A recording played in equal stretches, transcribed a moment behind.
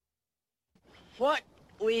What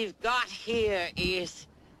we've got here is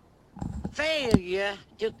failure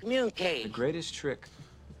to communicate. The greatest trick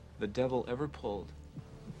the devil ever pulled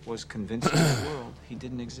was convincing the world he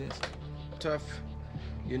didn't exist. Tough,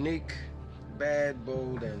 unique, bad,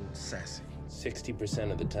 bold, and sassy.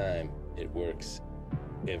 60% of the time, it works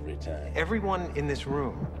every time. Everyone in this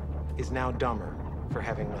room is now dumber for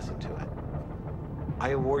having listened to it. I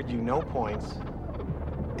award you no points,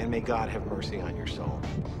 and may God have mercy on your soul.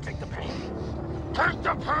 Take the pain. Take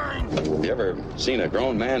the pain! You ever seen a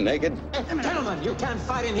grown man naked? Gentlemen, you can't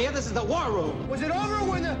fight in here. This is the war room. Was it over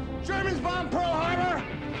when the Germans bombed Pearl Harbor?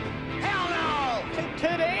 Hell no!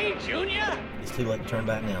 Today, Junior? It's too late to turn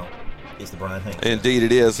back now. It's the Bryan Hank. Indeed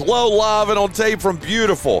it is. Hello, live and on tape from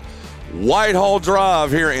beautiful Whitehall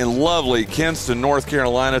Drive here in lovely Kinston, North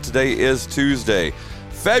Carolina. Today is Tuesday,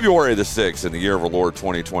 February the 6th in the year of our Lord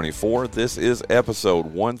 2024. This is episode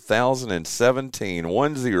 1017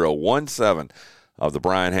 of the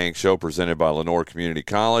Bryan Hank Show, presented by Lenoir Community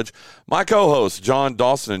College. My co-hosts, John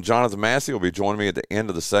Dawson and Jonathan Massey, will be joining me at the end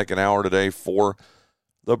of the second hour today for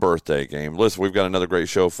the birthday game. Listen, we've got another great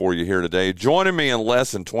show for you here today. Joining me in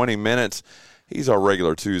less than 20 minutes, he's our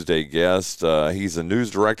regular Tuesday guest. He's the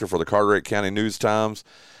news director for the Carteret County News-Times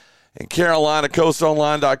and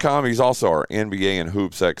CarolinaCoastOnline.com. He's also our NBA and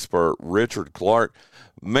hoops expert, Richard Clark.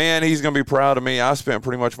 Man, he's going to be proud of me. I spent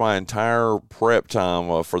pretty much my entire prep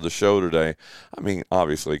time for the show today. I mean,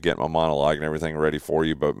 obviously, getting my monologue and everything ready for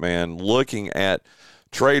you, but, man, looking at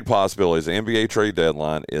trade possibilities. The NBA trade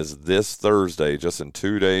deadline is this Thursday, just in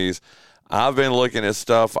 2 days. I've been looking at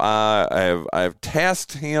stuff. I've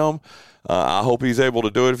tasked him. I hope he's able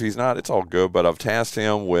to do it. If he's not, it's all good. But I've tasked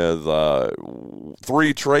him with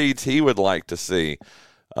 3 trades he would like to see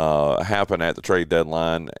happen at the trade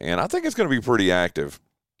deadline. And I think it's going to be pretty active.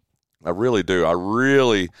 I really do. I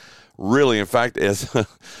really, in fact, is the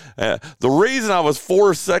reason I was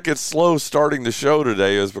 4 seconds slow starting the show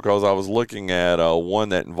today is because I was looking at one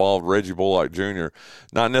that involved Reggie Bullock Jr.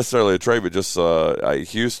 Not necessarily a trade, but just a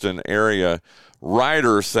Houston area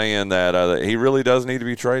writer saying that he really does need to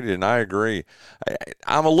be traded, and I agree.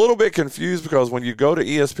 I'm a little bit confused because when you go to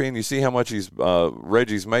ESPN, you see how much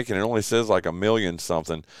Reggie's making. It only says like $1 million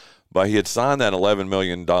something. But he had signed that $11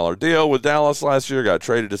 million deal with Dallas last year, got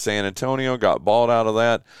traded to San Antonio, got bought out of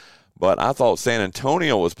that. But I thought San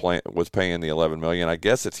Antonio was paying the $11 million. I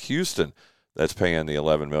guess it's Houston that's paying the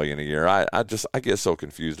 $11 million a year. I get so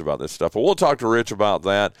confused about this stuff. But we'll talk to Rich about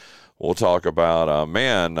that. We'll talk about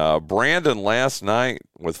Brandon last night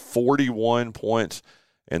with 41 points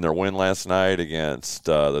in their win last night against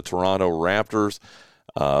the Toronto Raptors.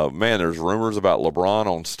 There's rumors about LeBron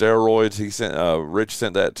on steroids. Rich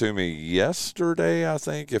sent that to me yesterday, I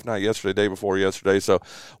think, if not yesterday, day before yesterday. So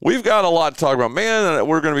we've got a lot to talk about. Man,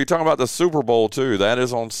 we're going to be talking about the Super Bowl, too. That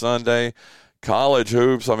is on Sunday. College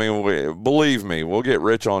hoops. I mean, believe me, we'll get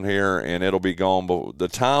Rich on here, and it'll be gone. But the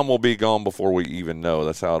time will be gone before we even know.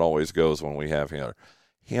 That's how it always goes when we have him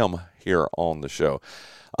here on the show.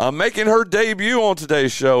 Making her debut on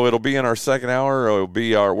today's show, it'll be in our second hour. We're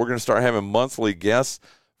going to start having monthly guests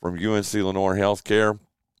from UNC Lenoir Healthcare.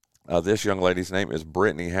 This young lady's name is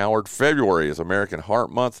Brittany Howard. February is American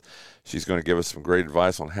Heart Month. She's going to give us some great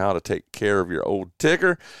advice on how to take care of your old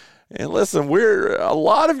ticker. And listen, a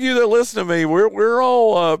lot of you that listen to me, we're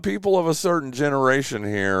all people of a certain generation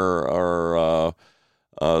here, or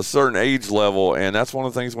a certain age level, and that's one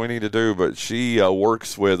of the things we need to do. But she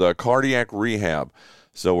works with cardiac rehab.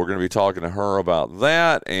 So we're going to be talking to her about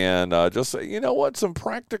that and just, some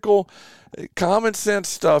practical, common sense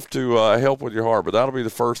stuff to help with your heart. But that'll be the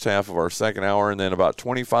first half of our second hour. And then about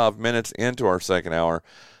 25 minutes into our second hour,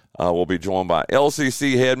 we'll be joined by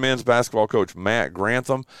LCC head men's basketball coach Matt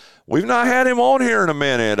Grantham. We've not had him on here in a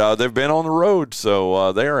minute. They've been on the road,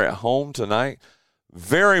 so they are at home tonight.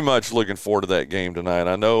 Very much looking forward to that game tonight.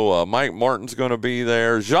 I know Mike Martin's going to be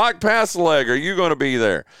there. Jacques Passeleg, are you going to be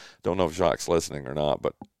there? Don't know if Jacques' listening or not,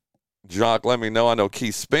 but Jacques, let me know. I know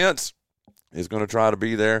Keith Spence is going to try to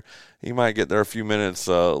be there. He might get there a few minutes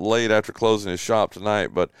late after closing his shop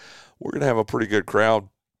tonight, but we're going to have a pretty good crowd.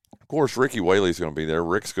 Of course, Ricky Whaley's going to be there.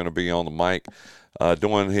 Rick's going to be on the mic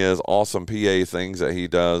doing his awesome PA things that he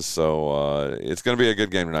does. So it's going to be a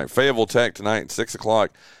good game tonight. Fayetteville Tech tonight, 6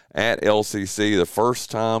 o'clock at LCC. The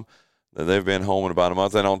first time that they've been home in about a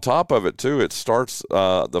month. And on top of it, too, it starts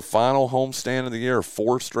the final homestand of the year,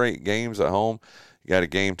 4 straight games at home. You got a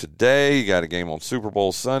game today. You got a game on Super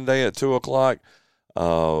Bowl Sunday at 2 o'clock.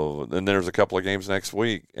 Then there's a couple of games next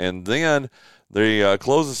week. And then they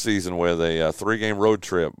close the season with a 3-game road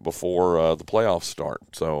trip before the playoffs start.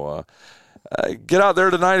 So get out there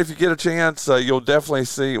tonight if you get a chance. You'll definitely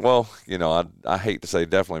see. Well, I hate to say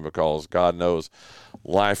definitely because God knows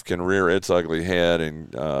life can rear its ugly head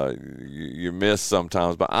and you miss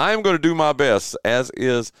sometimes. But I'm going to do my best, as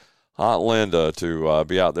is Hot Linda, to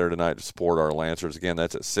be out there tonight to support our Lancers. Again,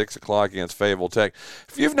 that's at 6 o'clock against Fayetteville Tech.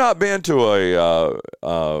 If you've not been to an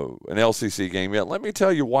LCC game yet, let me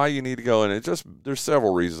tell you why you need to go. And there's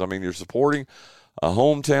several reasons. I mean, you're supporting a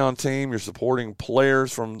hometown team. You're supporting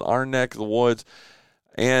players from our neck of the woods.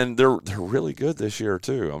 And they're really good this year,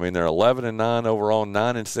 too. I mean, they're 11-9 overall,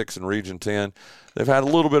 9-6 in Region 10. They've had a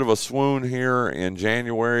little bit of a swoon here in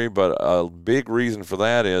January, but a big reason for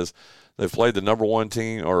that is they've played the number one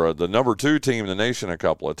team or the number two team in the nation a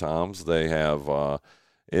couple of times. They have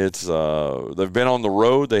they've been on the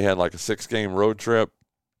road. They had like a 6-game road trip.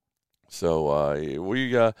 So we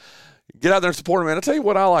get out there and support them. And I'll tell you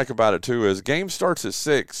what I like about it, too, is game starts at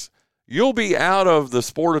 6. You'll be out of the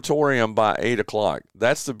sportatorium by 8 o'clock.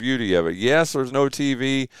 That's the beauty of it. Yes, there's no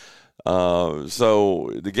TV.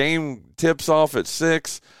 So the game tips off at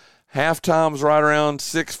 6. Halftime's right around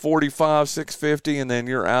 6:45, 6:50, and then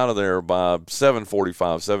you're out of there by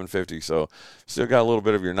 7:45, 7:50. So still got a little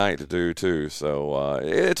bit of your night to do, too. So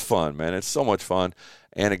it's fun, man. It's so much fun.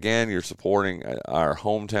 And, again, you're supporting our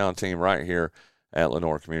hometown team right here at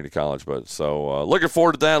Lenoir Community College. But so looking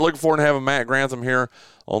forward to that. Looking forward to having Matt Grantham here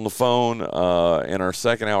on the phone in our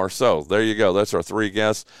second hour. So there you go. That's our 3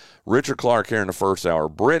 guests. Richard Clark here in the first hour.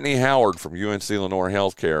 Brittany Howard from UNC Lenoir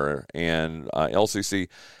Healthcare, and LCC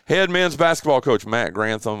head men's basketball coach Matt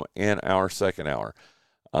Grantham in our second hour.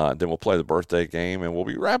 Then we'll play the birthday game, and we'll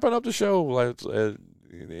be wrapping up the show. And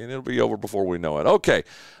it'll be over before we know it. Okay,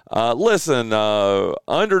 listen,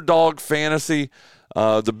 Underdog Fantasy.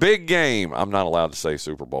 The big game, I'm not allowed to say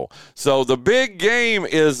Super Bowl. So the big game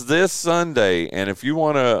is this Sunday, and if you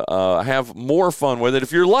want to have more fun with it,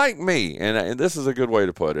 if you're like me, and this is a good way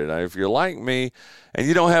to put it, if you're like me and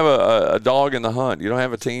you don't have a dog in the hunt, you don't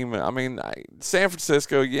have a team, I mean, San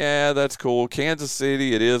Francisco, yeah, that's cool. Kansas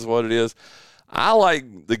City, it is what it is. I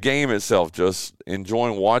like the game itself, just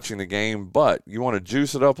enjoying watching the game, but you want to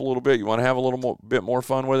juice it up a little bit, you want to have a little bit more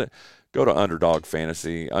fun with it, go to Underdog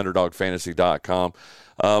Fantasy, underdogfantasy.com.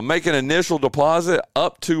 Make an initial deposit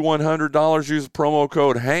up to $100. Use the promo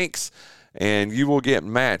code HANKS, and you will get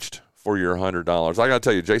matched for your $100. I got to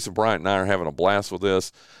tell you, Jason Bryant and I are having a blast with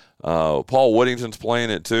this. Paul Whittington's playing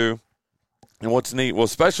it too. And what's neat, well,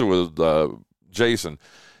 especially with Jason,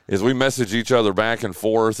 is we message each other back and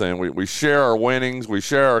forth, and we share our winnings, we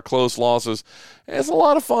share our close losses. It's a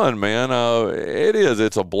lot of fun, man. It is.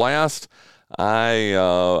 It's a blast.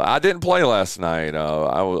 I didn't play last night.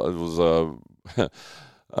 I was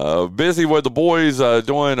busy with the boys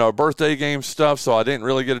doing birthday game stuff, so I didn't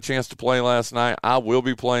really get a chance to play last night. I will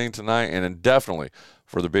be playing tonight, and then definitely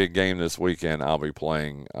for the big game this weekend, I'll be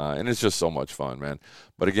playing. And it's just so much fun, man.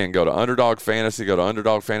 But again, go to Underdog Fantasy, go to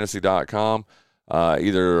underdogfantasy.com.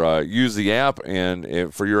 Either use the app,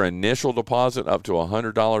 and for your initial deposit up to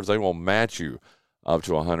 $100, they will match you up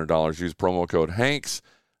to $100. Use promo code HANKS.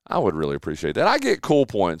 I would really appreciate that. I get cool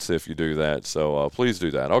points if you do that, so please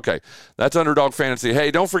do that. Okay, that's Underdog Fantasy.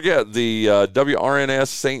 Hey, don't forget the WRNS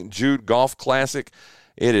St. Jude Golf Classic.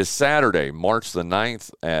 It is Saturday, March the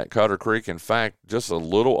 9th at Cutter Creek. In fact, just a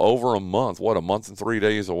little over a month. What, a month and 3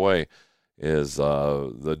 days away is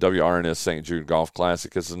the WRNS St. Jude Golf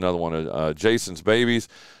Classic. This is another one of Jason's babies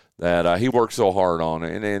that he worked so hard on,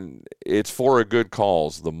 and it's for a good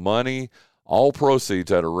cause. The money, all proceeds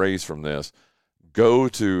that are raised from this, go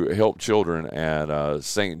to help children at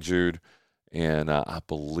St. Jude, and I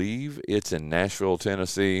believe it's in Nashville,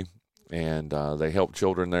 Tennessee, and they help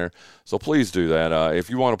children there. So please do that. If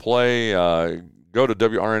you want to play, go to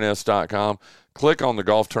WRNS.com, click on the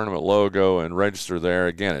golf tournament logo, and register there.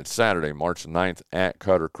 Again, it's Saturday, March 9th at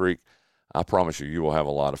Cutter Creek. I promise you will have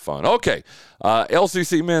a lot of fun. Okay,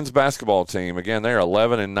 LCC men's basketball team, again, they're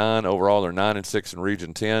 11-9 overall. They're 9-6 in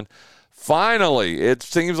Region 10. Finally, it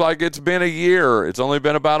seems like it's been a year. It's only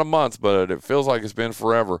been about a month, but it feels like it's been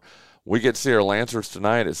forever. We get to see our Lancers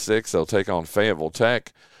tonight at 6. They'll take on Fayetteville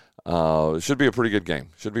Tech. It should be a pretty good game.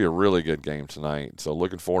 Should be a really good game tonight. So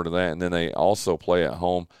looking forward to that. And then they also play at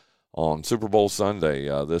home on Super Bowl Sunday,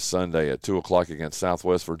 this Sunday at 2 o'clock against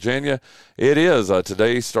Southwest Virginia. It is.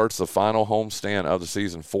 Today starts the final homestand of the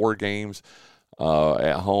season. 4 games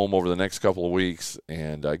at home over the next couple of weeks,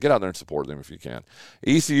 and get out there and support them if you can.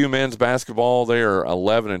 ECU men's basketball, they are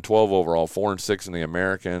 11-12 overall, 4-6 in the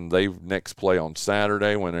American. They next play on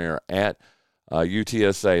Saturday when they are at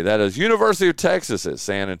UTSA. That is University of Texas at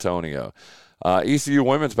San Antonio. ECU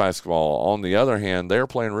women's basketball, on the other hand, they're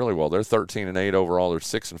playing really well. They're 13-8 overall. They're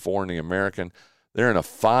 6-4 in the American. They're in a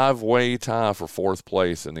 5-way tie for 4th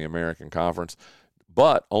place in the American Conference,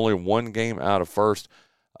 but only 1 game out of first.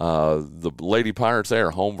 The Lady Pirates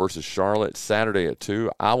there, home versus Charlotte, Saturday at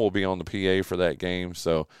 2. I will be on the PA for that game,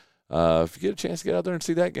 so if you get a chance to get out there and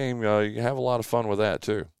see that game, you can have a lot of fun with that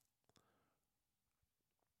too.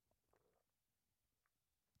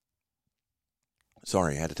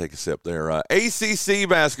 Sorry, I had to take a sip there. ACC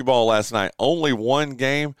basketball last night, only 1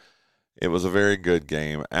 game. It was a very good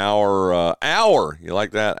game. Our you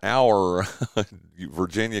like that? Our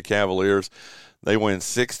Virginia Cavaliers, they win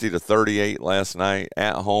 60-38 last night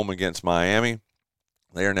at home against Miami.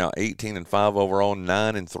 They are now 18-5 overall,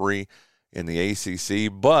 9-3 in the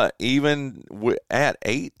ACC. But even at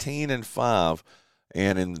 18-5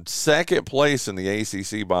 and in second place in the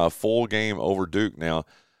ACC by a full game over Duke now,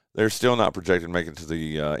 they're still not projected to make it to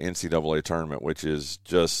the NCAA tournament, which is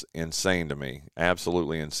just insane to me,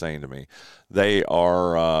 absolutely insane to me. They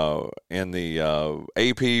are in the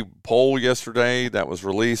AP poll yesterday that was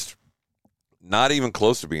released, not even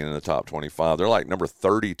close to being in the top 25. They're like number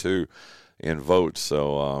 32 in votes.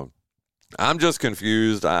 So I'm just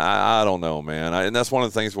confused. I don't know, man. And that's one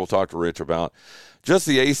of the things we'll talk to Rich about. Just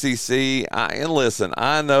the ACC. And listen,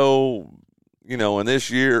 I know, in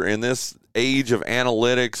this age of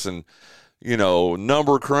analytics and,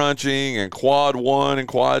 number crunching and quad 1 and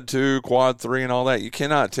quad 2, quad 3 and all that, you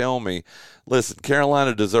cannot tell me, listen,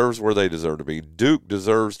 Carolina deserves where they deserve to be. Duke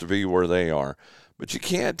deserves to be where they are. But you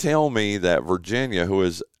can't tell me that Virginia, who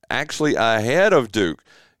is actually ahead of Duke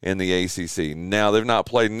in the ACC, now they've not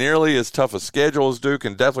played nearly as tough a schedule as Duke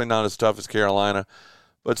and definitely not as tough as Carolina,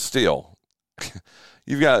 but still,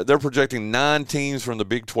 they're projecting 9 teams from the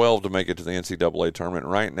Big 12 to make it to the NCAA tournament.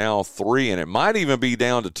 Right now, 3, and it might even be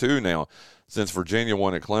down to 2 now since Virginia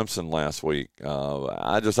won at Clemson last week.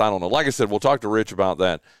 I don't know. Like I said, we'll talk to Rich about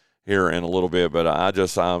that here in a little bit, but I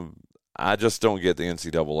just don't get the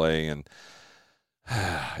NCAA. And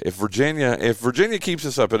if Virginia keeps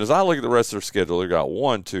this up, and as I look at the rest of their schedule, they've got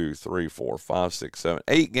 1, 2, 3, 4, 5, 6, 7,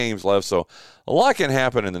 8 games left, so a lot can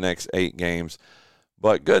happen in the next 8 games.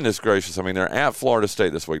 But goodness gracious, I mean, they're at Florida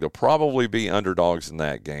State this week. They'll probably be underdogs in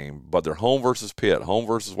that game. But they're home versus Pitt, home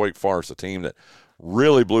versus Wake Forest, a team that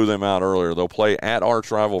really blew them out earlier. They'll play at arch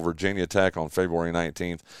rival Virginia Tech on February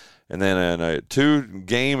 19th. And then in a 2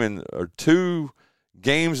 games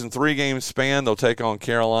and 3 games span, they'll take on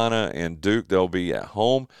Carolina and Duke. They'll be at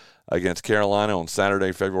home against Carolina on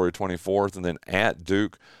Saturday, February 24th, and then at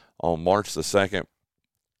Duke on March the 2nd.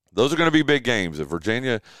 Those are going to be big games. If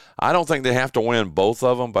Virginia, I don't think they have to win both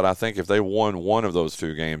of them, but I think if they won one of those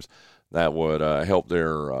 2 games, that would help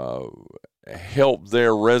their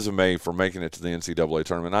resume for making it to the NCAA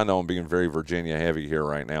tournament. I know I'm being very Virginia heavy here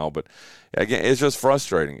right now, but again, it's just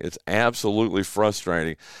frustrating. It's absolutely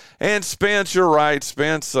frustrating. And Spence, you're right.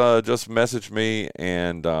 Spence just messaged me,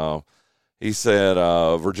 and he said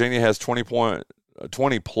Virginia has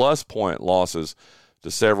 20-plus point losses to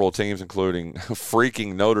several teams, including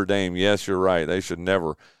freaking Notre Dame. Yes, you're right. They should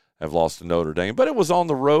never have lost to Notre Dame. But it was on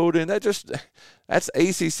the road, and that's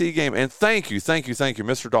ACC game. And thank you,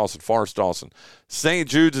 Mr. Dawson, Forrest Dawson. St.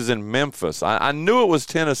 Jude's is in Memphis. I knew it was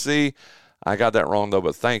Tennessee. I got that wrong, though,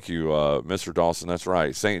 but thank you, Mr. Dawson. That's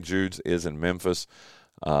right. St. Jude's is in Memphis.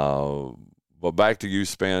 But back to you,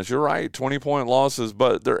 Spence. You're right, 20-point losses,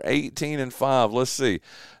 but they're 18-5. Let's see.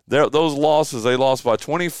 Those losses, they lost by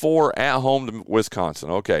 24 at home to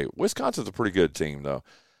Wisconsin. Okay, Wisconsin's a pretty good team, though.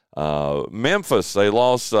 Memphis, they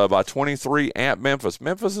lost by 23 at Memphis.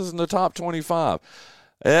 Memphis is in the top 25.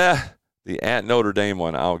 The at Notre Dame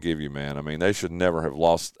one, I'll give you, man. I mean, they should never have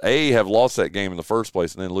lost that game in the first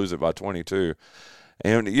place and then lose it by 22.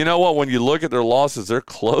 And you know what? When you look at their losses, their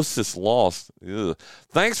closest loss,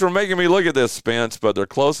 thanks for making me look at this, Spence, but their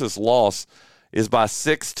closest loss is by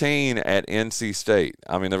 16 at NC State.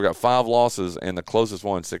 I mean, they've got 5 losses, and the closest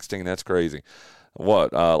one, 16. That's crazy.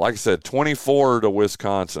 Like I said, 24 to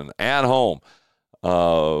Wisconsin at home.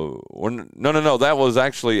 No. That was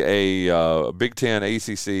actually a Big Ten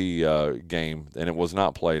ACC game, and it was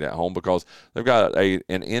not played at home because they've got an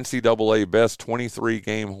NCAA best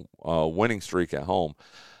 23-game winning streak at home.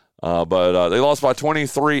 But they lost by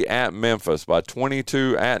 23 at Memphis, by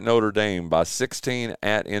 22 at Notre Dame, by 16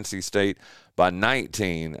 at NC State, by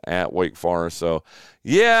 19 at Wake Forest. So,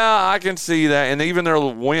 yeah, I can see that. And even their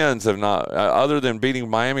wins have not, other than beating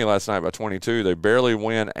Miami last night by 22, they barely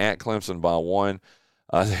win at Clemson by 1.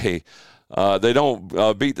 They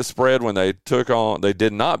don't beat the spread when they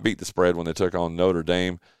did not beat the spread when they took on Notre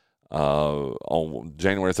Dame on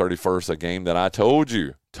January 31st, a game that I told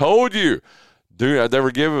you, Dude, they were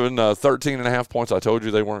given 13.5 points. I told you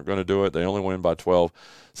they weren't going to do it. They only win by 12.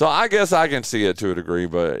 So I guess I can see it to a degree,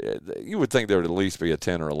 but you would think there would at least be a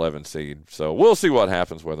 10 or 11 seed. So we'll see what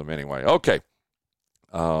happens with them anyway. Okay.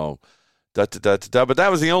 But that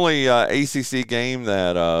was the only ACC game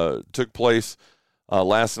that took place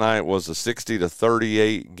last night. Was a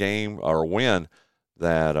 60-38 game or win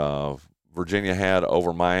that Virginia had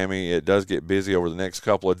over Miami. It does get busy over the next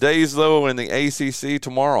couple of days, though, in the ACC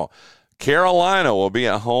tomorrow. Carolina will be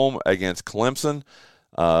at home against Clemson.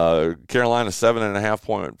 Carolina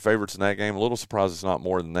 7.5-point favorites in that game. A little surprised it's not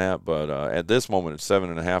more than that, but at this moment it's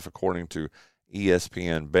 7.5 according to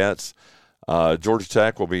ESPN bets. Georgia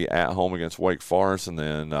Tech will be at home against Wake Forest, and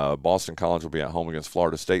then Boston College will be at home against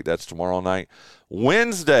Florida State. That's tomorrow night.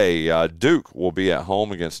 Wednesday, Duke will be at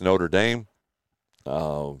home against Notre Dame.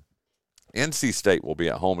 NC State will be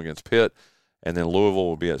at home against Pitt, and then Louisville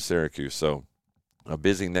will be at Syracuse. So a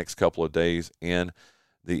busy next couple of days in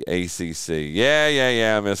the ACC.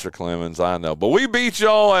 Yeah, Mr. Clemens, I know. But we beat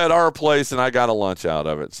y'all at our place, and I got a lunch out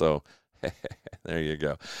of it. So there you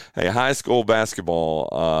go. Hey, high school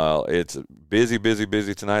basketball, it's busy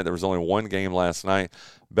tonight. There was only one game last night.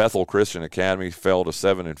 Bethel Christian Academy fell to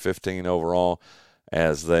 7-15 overall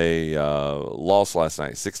as they lost last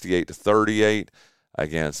night, 68-38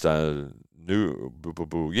 against against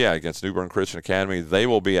New Bern Christian Academy. They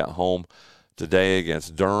will be at home today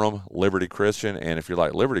against Durham Liberty Christian. And if you're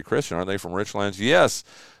like, Liberty Christian, aren't they from Richlands? Yes,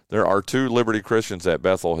 there are two Liberty Christians that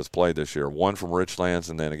Bethel has played this year, one from Richlands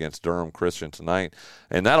and then against Durham Christian tonight.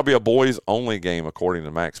 And that'll be a boys-only game according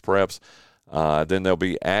to Max Preps. Then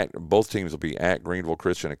both teams will be at Greenville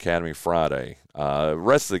Christian Academy Friday.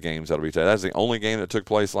 Rest of the games that'll be today. That's the only game that took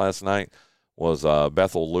place last night was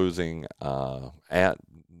Bethel losing at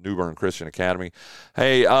New Bern Christian Academy.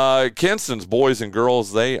 Hey, Kinston's boys and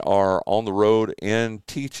girls, they are on the road in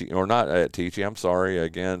Teachie, or not at Teachie, I'm sorry,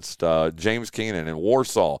 against James Keenan in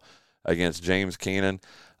Warsaw against James Keenan.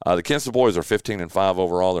 The Kinston boys are 15-5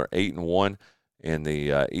 overall. They're 8-1 in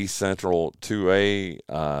the East Central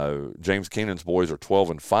 2A. James Keenan's boys are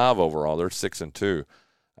 12-5 overall. They're 6-2.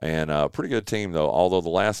 And a pretty good team, though, although the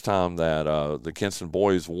last time that the Kinston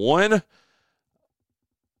boys won,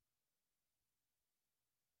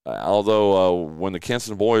 when the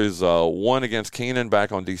Kinston boys won against Keenan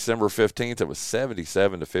back on December 15th, it was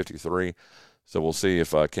 77-53. So we'll see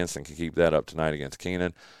if Kinston can keep that up tonight against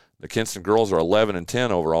Keenan. The Kinston girls are 11-10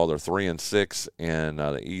 overall. They're 3-6 in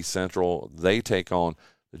the East Central. They take on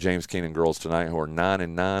the James Keenan girls tonight, who are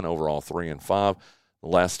 9-9 overall, 3-5. The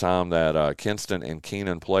last time that Kinston and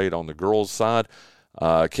Keenan played on the girls' side,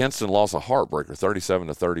 Kinston lost a heartbreaker,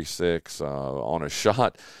 37-36 on a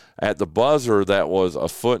shot at the buzzer that was a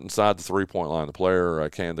foot inside the three-point line. The player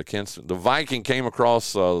the Viking came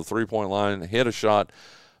across the three-point line, hit a shot,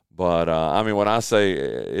 but when I say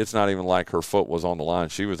it's not even like her foot was on the line,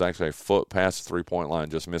 she was actually a foot past the three-point line.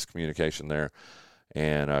 Just miscommunication there,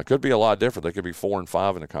 and could be a lot different. They could be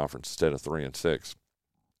 4-5 in the conference instead of 3-6.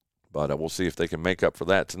 But we'll see if they can make up for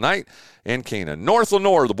that tonight in Keenan. North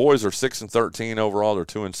Lenore, the boys are 6-13 overall. They're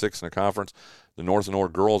 2-6 in the conference. The North Lenore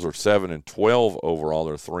girls are 7-12 overall.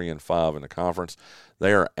 They're 3-5 in the conference.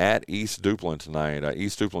 They are at East Duplin tonight.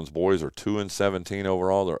 East Duplin's boys are 2-17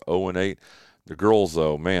 overall. They're 0-8. The girls,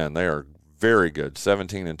 though, man, they are very good.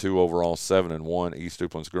 17-2 overall, 7-1. East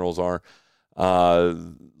Duplin's girls are.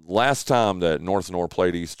 Last time that North Lenore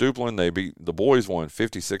played East Duplin, the boys won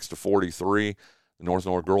 56-43. The North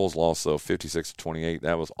Lenore girls lost, 56-28.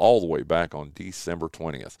 That was all the way back on December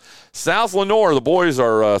 20th. South Lenore, the boys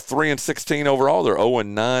are 3-16 overall. They're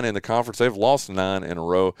 0-9 in the conference. They've lost 9 in a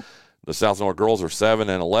row. The South Lenore girls are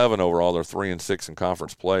 7-11 overall. They're 3-6 in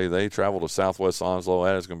conference play. They travel to Southwest Onslow.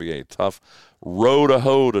 That is going to be a tough row to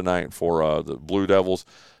hoe tonight for the Blue Devils.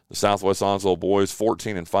 The Southwest Onslow boys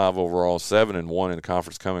 14-5 overall, 7-1 in the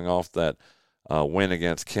conference, coming off that win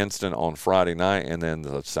against Kinston on Friday night, and then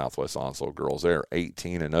the Southwest Onslow girls, they're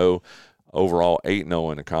 18-0 overall,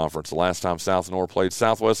 8-0 in the conference. The last time South Lenore played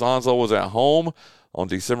Southwest Onslow was at home on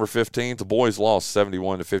December 15th. The boys lost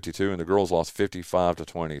 71-52, and the girls lost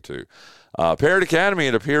 55-22. Parrott Academy,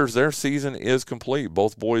 it appears their season is complete.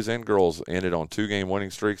 Both boys and girls ended on 2-game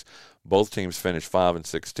winning streaks. Both teams finished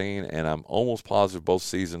 5-16, and I'm almost positive both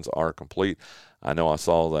seasons are complete. I know I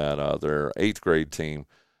saw that their 8th grade team,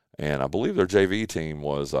 and I believe their JV team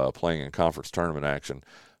was playing in conference tournament action.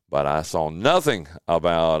 But I saw nothing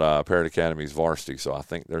about Parrott Academy's varsity, so I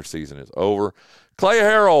think their season is over. Clay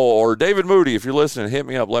Harrell or David Moody, if you're listening, hit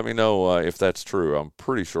me up. Let me know if that's true. I'm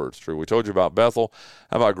pretty sure it's true. We told you about Bethel.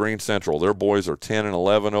 How about Green Central? Their boys are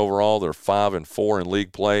 10-11 overall. They're 5-4 in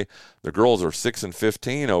league play. The girls are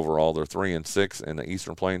 6-15 overall. They're 3-6 in the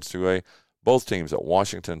Eastern Plains 2A. both teams at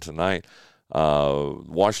Washington tonight.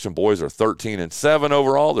 Washington boys are 13-7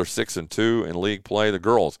 overall. They're 6-2 in league play. The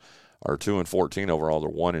girls are 2-14 overall. They're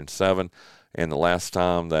 1-7. And the last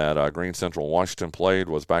time that Green Central and Washington played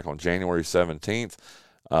was back on January 17th.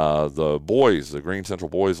 The Green Central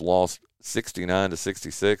boys lost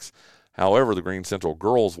 69-66. However, the Green Central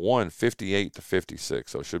girls won 58-56,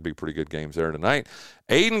 so it should be pretty good games there tonight.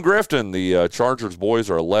 Ayden-Grifton, the Chargers boys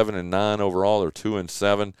are 11-9 overall. They're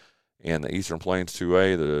 2-7 in the Eastern Plains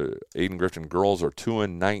 2A. The Ayden-Grifton girls are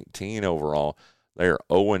 2-19 overall. They are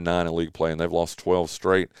 0-9 in league play, and they've lost 12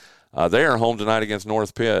 straight. They are home tonight against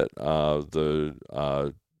North Pitt.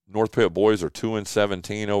 The North Pitt boys are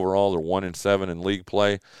 2-17 overall. They're 1-7 in league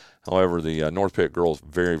play. However, the North Pitt girls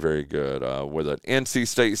very, very good. With an NC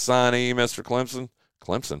State signee, Mr.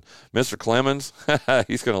 Mr. Clemens,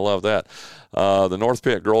 he's going to love that. The North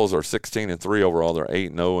Pitt girls are 16-3 overall. They're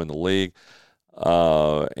 8-0 in the league.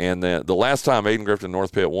 And then the last time Ayden-Grifton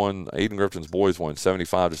North Pitt won, Ayden-Grifton's boys won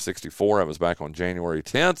 75-64. That was back on January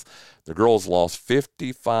 10th. The girls lost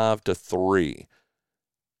 55-3.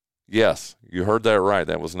 Yes, you heard that right.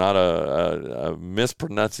 That was not a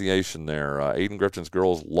mispronunciation there. Ayden-Grifton's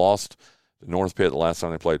girls lost to North Pitt the last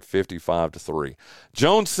time they played 55-3.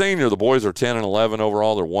 Jones Senior, the boys are 10-11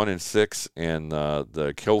 overall. They're 1-6 in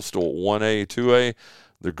the Coastal 1A, 2A.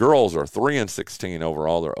 The girls are 3-16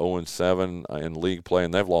 overall. They're 0-7 in league play,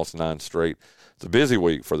 and they've lost 9 straight. It's a busy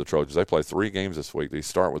week for the Trojans. They play 3 games this week. They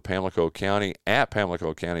start with Pamlico County at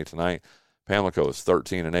Pamlico County tonight. Pamlico is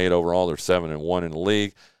 13-8 overall. They're 7-1 in the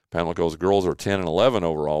league. Pamlico's girls are 10-11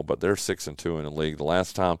 overall, but they're 6-2 in the league. The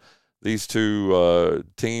last time these four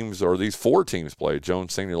teams played,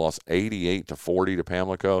 Jones Senior lost 88-40 to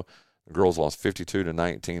Pamlico. The girls lost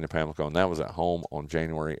 52-19 to Pamlico, and that was at home on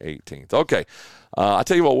January 18th. Okay, I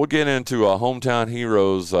tell you what, we'll get into hometown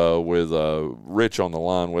heroes with Rich on the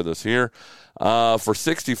line with us here. For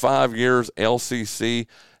 65 years, LCC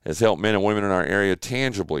has helped men and women in our area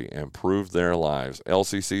tangibly improve their lives.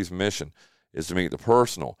 LCC's mission is to meet the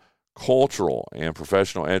personal, cultural, and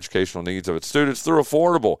professional educational needs of its students through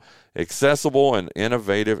affordable, accessible, and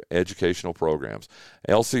innovative educational programs.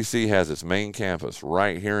 LCC has its main campus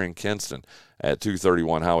right here in Kinston at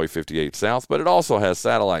 231 Highway 58 South, but it also has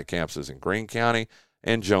satellite campuses in Greene County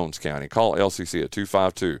and Jones County. Call LCC at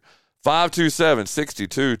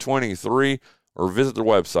 252-527-6223 or visit their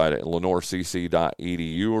website at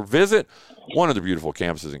lenorecc.edu or visit one of the beautiful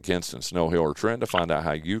campuses in Kinston, Snow Hill, or Trent to find out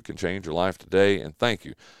how you can change your life today. And thank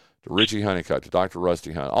you to Richie Honeycutt, to Dr.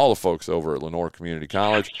 Rusty Hunt, all the folks over at Lenore Community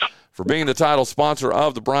College for being the title sponsor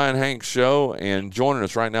of the Bryan Hanks Show. And joining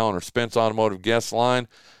us right now on our Spence Automotive guest line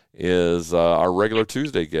is our regular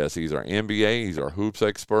Tuesday guest. He's our NBA, he's our hoops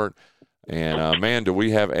expert. And, man, do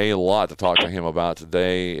we have a lot to talk to him about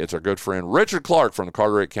today. It's our good friend Richard Clark from the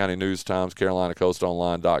Carteret County News-Times,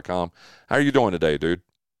 CarolinaCoastOnline.com. How are you doing today, dude?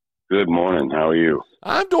 Good morning. How are you?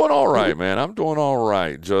 I'm doing all right, man. I'm doing all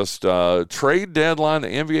right. Just trade deadline, the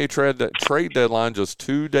NBA trade deadline just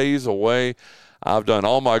 2 days away. I've done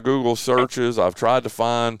all my Google searches. I've tried to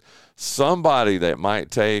find somebody that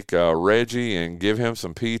might take Reggie and give him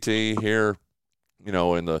some PT here,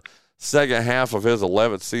 in the second half of his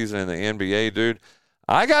 11th season in the NBA, dude.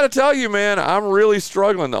 I got to tell you, man, I'm really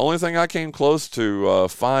struggling. The only thing I came close to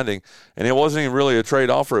finding, and it wasn't even really a trade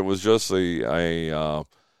offer, it was just who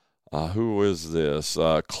is this?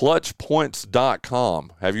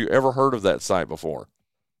 Clutchpoints.com. Have you ever heard of that site before?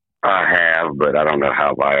 I have, but I don't know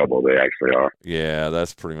how viable they actually are. Yeah,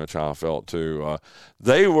 that's pretty much how I felt, too.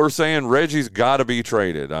 They were saying Reggie's got to be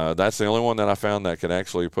traded. That's the only one that I found that could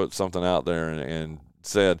actually put something out there and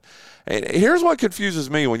said. And here's what confuses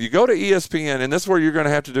me. When you go to ESPN, and this is where you're going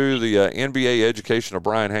to have to do the NBA education of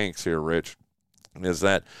Bryan Hanks here, Rich, is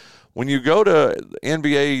that when you go to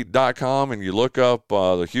NBA.com and you look up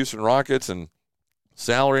the Houston Rockets and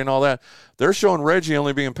salary and all that, they're showing Reggie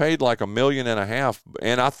only being paid like $1.5 million.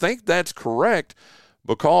 And I think that's correct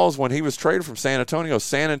because when he was traded from San Antonio,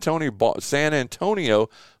 San Antonio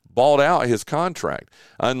bought out his contract.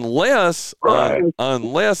 Unless,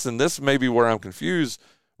 and this may be where I'm confused,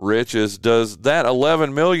 Rich, is does that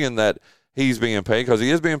 $11 million that he's being paid, because he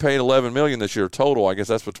is being paid $11 million this year total, I guess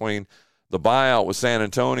that's between the buyout with San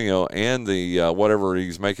Antonio and the whatever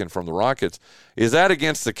he's making from the Rockets, is that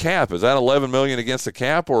against the cap? Is that $11 million against the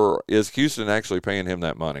cap, or is Houston actually paying him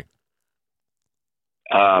that money?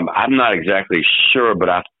 I'm not exactly sure, but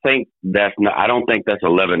I think I don't think that's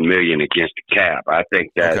 $11 million against the cap. I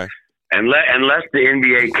think that unless the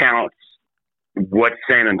NBA counts what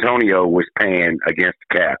San Antonio was paying against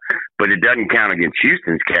the cap, but it doesn't count against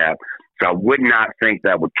Houston's cap. So I would not think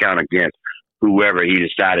that would count against whoever he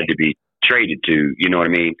decided to be traded to. You know what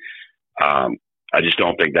I mean? I just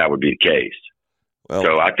don't think that would be the case. Well,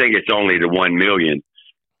 so I think it's only the $1 million,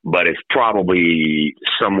 but it's probably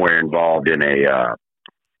somewhere involved in a,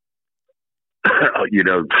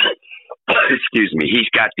 excuse me, he's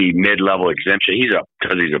got the mid-level exemption.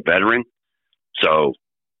 Because he's a veteran. So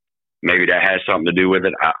maybe that has something to do with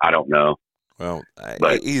it. I don't know. Well,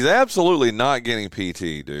 but he's absolutely not getting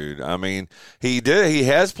PT, dude. I mean, he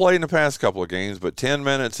has played in the past couple of games, but 10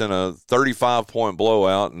 minutes in a 35-point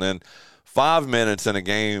blowout, and then 5 minutes in a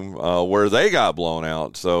game where they got blown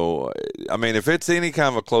out. So, I mean, if it's any kind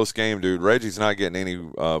of a close game, dude, Reggie's not getting any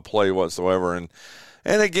play whatsoever. And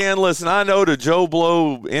again, listen, I know the Joe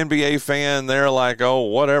Blow NBA fan, they're like, oh,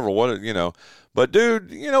 whatever, But,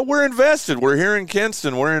 dude, we're invested. We're here in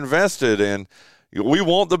Kinston. We're invested, and we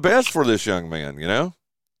want the best for this young man,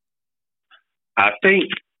 I think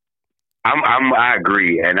I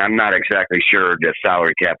agree, and I'm not exactly sure the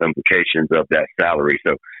salary cap implications of that salary,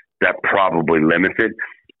 so that probably limits it.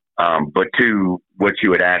 But to what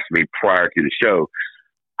you had asked me prior to the show,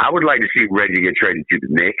 I would like to see Reggie get traded to the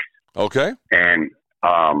Knicks. Okay. And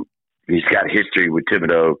he's got history with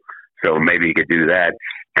Thibodeau, so maybe he could do that.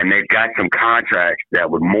 And they've got some contracts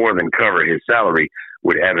that would more than cover his salary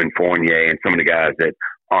with Evan Fournier and some of the guys that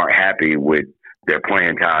aren't happy with their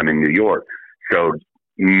playing time in New York. So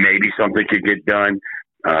maybe something could get done.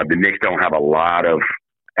 The Knicks don't have a lot of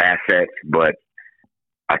assets, but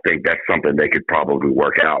I think that's something they could probably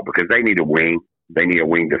work out because they need a wing. They need a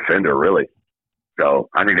wing defender, really. So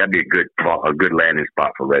I think that'd be a good landing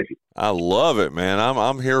spot for Reggie. I love it, man.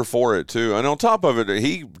 I'm here for it too. And on top of it, when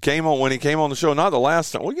he came on the show, not the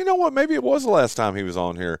last time. Well, you know what? Maybe it was the last time he was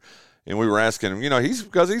on here, and we were asking him.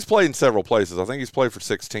 Because he's played in several places. I think he's played for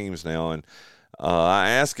 6 teams now, and I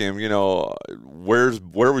asked him, where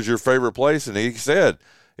was your favorite place, and he said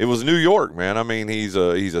it was New York, man. I mean, he's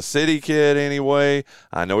a city kid anyway.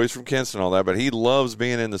 I know he's from Kinston and all that, but he loves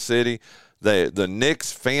being in the city. The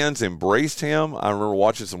Knicks fans embraced him. I remember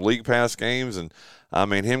watching some League Pass games, and I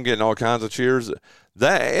mean him getting all kinds of cheers.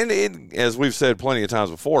 As we've said plenty of times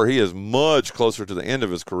before, he is much closer to the end of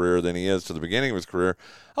his career than he is to the beginning of his career.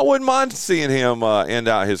 I wouldn't mind seeing him end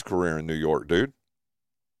out his career in New York, dude.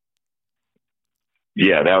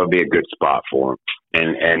 Yeah, that would be a good spot for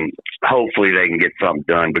him, and hopefully they can get something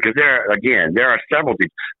done because there are several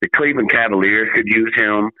teams. The Cleveland Cavaliers could use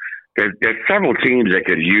him. There's several teams that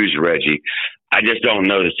could use Reggie. I just don't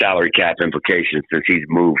know the salary cap implications since he's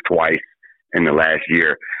moved twice in the last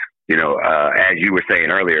year. As you were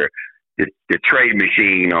saying earlier, the trade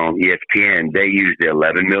machine on ESPN, they use the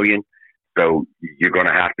 $11 million. So you're going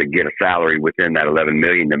to have to get a salary within that $11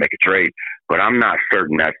 million to make a trade. But I'm not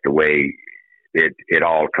certain that's the way it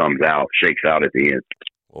all shakes out at the end.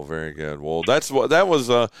 Well, very good. Well, that was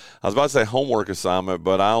I was about to say homework assignment,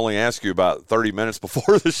 but I only asked you about 30 minutes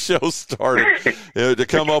before the show started to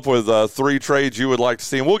come up with 3 trades you would like to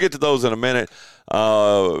see, and we'll get to those in a minute.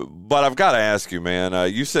 But I've got to ask you,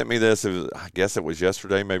 man. You sent me this. I guess it was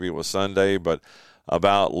yesterday, maybe it was Sunday, but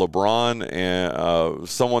about LeBron and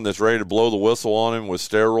someone that's ready to blow the whistle on him with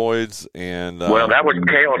steroids. And well, that was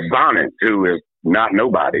Chael Sonnen, who is not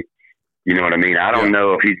nobody. You know what I mean? I don't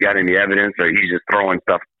know if he's got any evidence or he's just throwing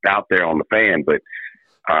stuff out there on the fan, but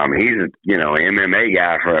he's an MMA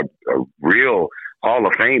guy for a real Hall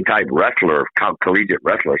of Fame type wrestler, collegiate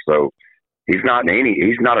wrestler. So he's not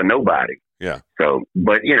a nobody. Yeah. So,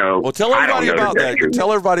 but well, tell everybody about that.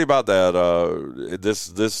 Tell everybody about that.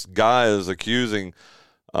 This guy is accusing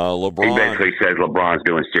LeBron. He basically says LeBron's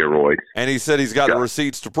doing steroids, and he said he's got the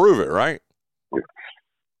receipts to prove it, right?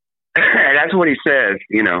 That's what he says.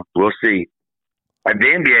 We'll see. The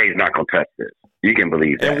NBA is not going to touch this. You can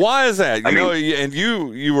believe that. And why is that? And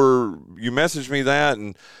you messaged me that,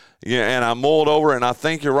 and I mulled over it, and I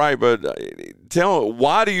think you're right. But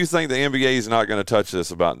why do you think the NBA is not going to touch this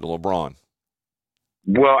about LeBron?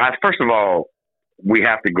 Well, first of all, we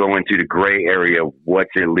have to go into the gray area of what's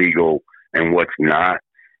illegal and what's not,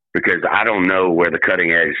 because I don't know where the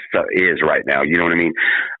cutting edge stuff is right now. You know what I mean?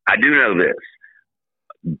 I do know this.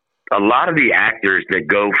 A lot of the actors that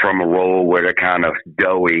go from a role where they're kind of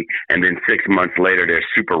doughy and then 6 months later they're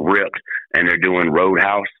super ripped and they're doing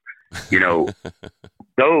Roadhouse, those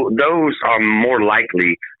are more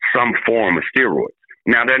likely some form of steroids.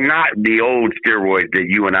 Now, they're not the old steroids that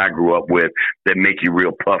you and I grew up with that make you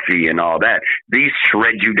real puffy and all that. These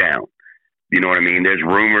shred you down. You know what I mean? There's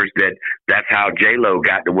rumors that that's how J-Lo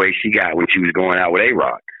got the way she got when she was going out with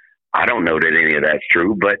A-Rod. I don't know that any of that's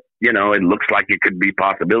true, but, it looks like it could be a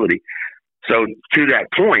possibility. So to that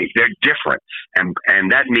point, they're different. And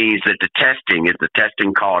that means that is the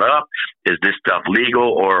testing caught up? Is this stuff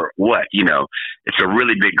legal or what? It's a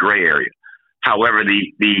really big gray area. However,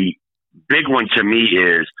 the big one to me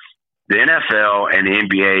is the NFL and the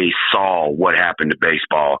NBA saw what happened to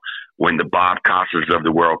baseball when the Bob Costas of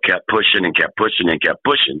the world kept pushing and kept pushing and kept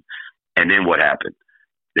pushing. And then what happened?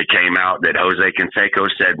 It came out that Jose Canseco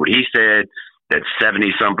said what he said, that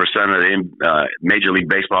 70-some% of the Major League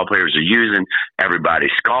Baseball players are using. Everybody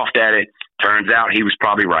scoffed at it. Turns out he was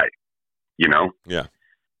probably right, you know? Yeah.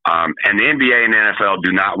 And the NBA and the NFL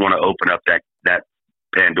do not want to open up that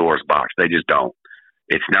Pandora's box. They just don't.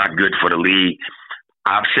 It's not good for the league.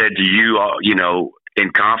 I've said to you, you know, in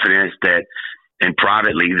confidence that, and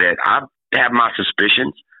privately, that I have my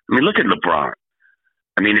suspicions. I mean, look at LeBron.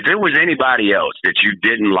 I mean, if it was anybody else that you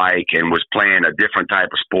didn't like and was playing a different type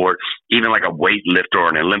of sport, even like a weightlifter or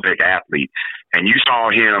an Olympic athlete, and you saw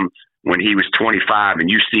him when he was 25 and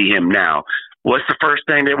you see him now, what's the first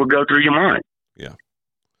thing that would go through your mind? Yeah.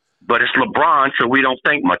 But it's LeBron, so we don't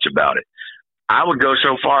think much about it. I would go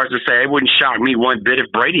so far as to say it wouldn't shock me one bit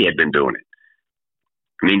if Brady had been doing it.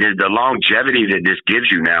 I mean, the longevity that this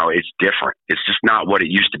gives you now is different. It's just not what it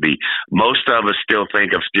used to be. Most of us still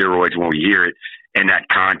think of steroids when we hear it in that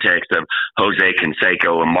context of Jose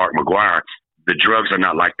Canseco and Mark McGuire. The drugs are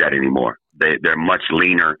not like that anymore. They're much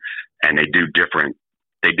leaner, and they do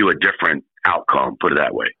a different outcome, put it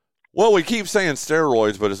that way. Well, we keep saying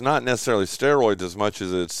steroids, but it's not necessarily steroids as much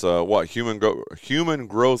as it's human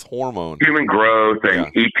growth hormone. Human growth and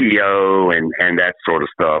EPO and that sort of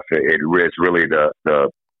stuff. It is really the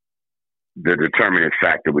determinant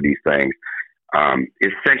factor with these things.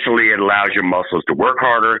 Essentially, it allows your muscles to work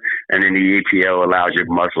harder, and then the EPO allows your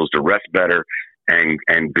muscles to rest better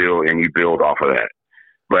and build, and you build off of that.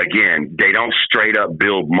 But again, they don't straight up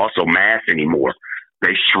build muscle mass anymore.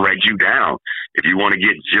 They shred you down. If you want to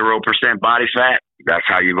get 0% body fat, that's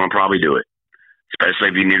how you're going to probably do it, especially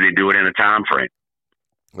if you need to do it in a time frame.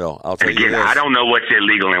 Well, I'll tell you again, this. I don't know what's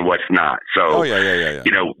illegal and what's not. So,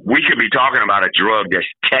 you know, we could be talking about a drug that's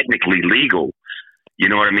technically legal. You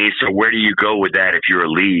know what I mean? So where do you go with that if you're a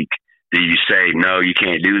league? Do you say, no, you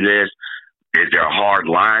can't do this? Is there a hard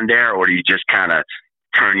line there? Or do you just kind of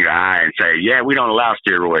turn your eye and say, yeah, we don't allow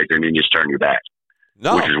steroids, and then just turn your back?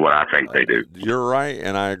 No. Which is what I think they do. You're right,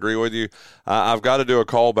 and I agree with you. I've got to do a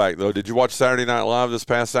callback, though. Did you watch Saturday Night Live this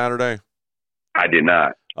past Saturday? I did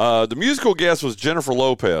not. The musical guest was Jennifer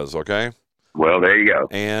Lopez, okay? Well, there you go.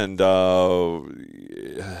 And,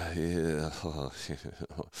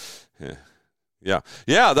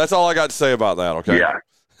 yeah, that's all I got to say about that, okay? Yeah.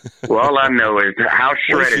 Well, all I know is how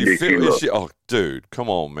shredded did she look? Oh, dude, come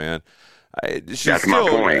on, man. She's That's still my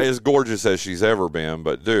point. as gorgeous as she's ever been,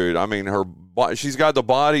 but dude, I mean, she's got the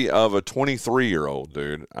body of a 23-year-old,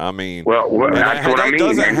 dude. I mean, that's what I mean. That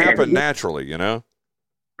doesn't happen naturally, you know.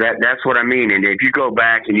 That's what I mean. And if you go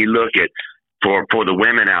back and you look at for the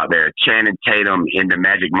women out there, Channing Tatum in the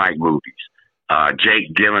Magic Mike movies,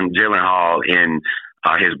 Jake Gyllenhaal in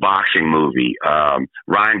his boxing movie,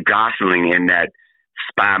 Ryan Gosling in that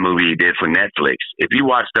spy movie he did for Netflix. If you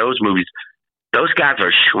watch those movies, those guys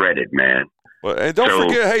are shredded, man. Well, and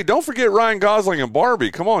don't forget Ryan Gosling and Barbie.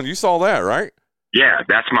 Come on, you saw that, right? Yeah,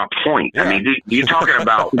 that's my point. Yeah. I mean, you're talking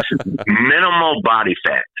about minimal body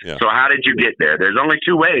fat. Yeah. So how did you get there? There's only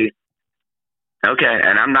two ways. Okay,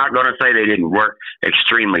 and I'm not going to say they didn't work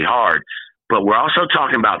extremely hard, but we're also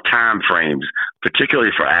talking about time frames,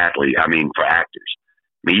 particularly for actors. I mean,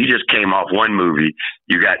 you just came off one movie.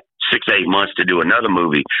 You got 6-8 months to do another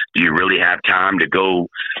movie. Do you really have time to go,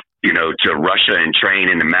 to Russia and train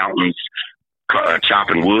in the mountains,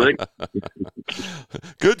 chopping wood?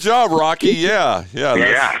 Good job, Rocky. Yeah,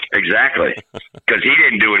 exactly. Because he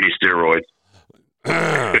didn't do any steroids.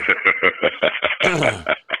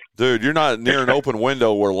 Dude, you're not near an open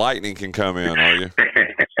window where lightning can come in, are you?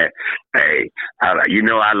 Hey, I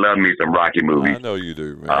love me some Rocky movies. I know you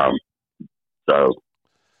do, man.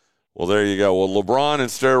 Well, there you go. Well, LeBron and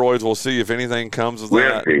steroids, we'll see if anything comes of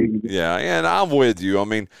that. Yeah, and I'm with you. I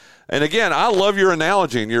mean, and again, I love your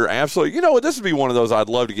analogy, and you're absolutely, this would be one of those I'd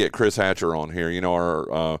love to get Chris Hatcher on here,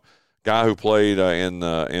 our guy who played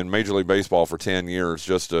in Major League Baseball for 10 years,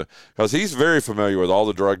 just because he's very familiar with all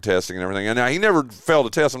the drug testing and everything. And now he never failed a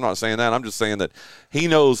test. I'm not saying that. I'm just saying that he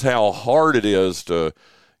knows how hard it is to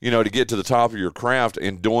get to the top of your craft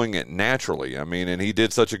and doing it naturally. I mean, and he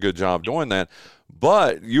did such a good job doing that.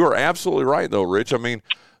 But you are absolutely right, though, Rich. I mean,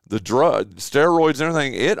 the steroids and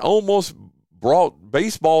everything, it almost brought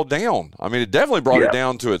baseball down. I mean, it definitely brought it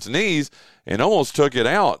down to its knees and almost took it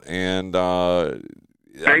out. And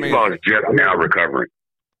baseball is just now recovering.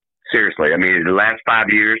 Seriously. I mean, the last 5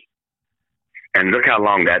 years, and look how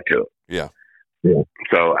long that took. Yeah.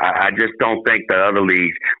 So I just don't think the other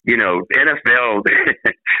leagues, NFL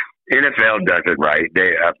NFL does it right.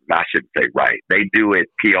 I should say right. They do it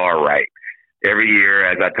PR right. Every year,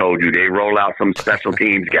 as I told you, they roll out some special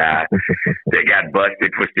teams guy that got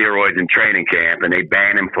busted for steroids in training camp, and they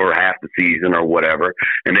ban him for half the season or whatever.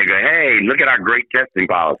 And they go, hey, look at our great testing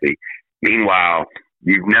policy. Meanwhile,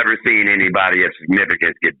 you've never seen anybody of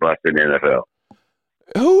significance get busted in the NFL.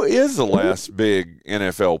 Who is the last big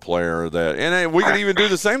NFL player that, and we can even do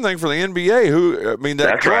the same thing for the NBA. Who, I mean,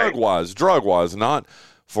 that drug wise, not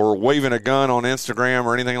for waving a gun on Instagram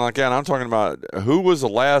or anything like that. I'm talking about who was the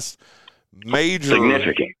last major,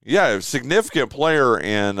 significant player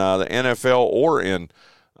in the NFL or in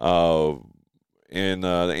the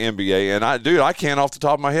NBA. And I can't off the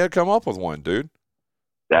top of my head come up with one, dude.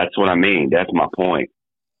 That's what I mean. That's my point.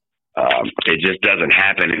 It just doesn't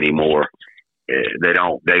happen anymore.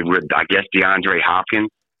 I guess DeAndre Hopkins,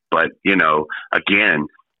 but again,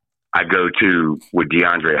 I go to with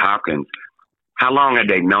DeAndre Hopkins. How long had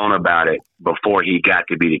they known about it before he got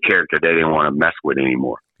to be the character they didn't want to mess with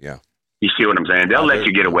anymore? Yeah. You see what I'm saying? They'll let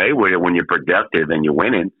you get away with it when you're productive and you're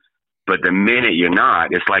winning. But the minute you're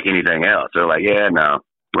not, it's like anything else. They're like, yeah, no,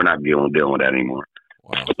 we're not dealing with that anymore.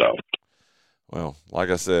 Wow. So. Well, like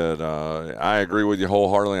I said, I agree with you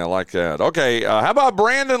wholeheartedly. I like that. Okay, how about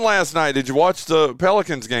Brandon last night? Did you watch the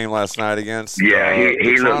Pelicans game last night against he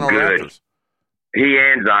looked good. Raptors? He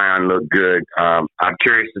and Zion look good. I'm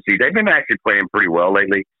curious to see. They've been actually playing pretty well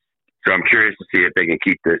lately, so I'm curious to see if they can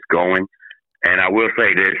keep this going. And I will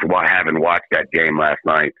say this, while having watched that game last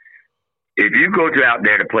night, if you go out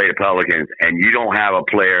there to play the Pelicans and you don't have a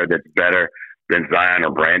player that's better than Zion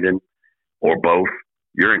or Brandon or both,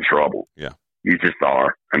 you're in trouble. Yeah. You just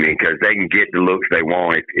are. I mean, because they can get the looks they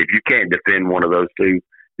want. If you can't defend one of those two,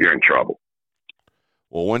 you're in trouble.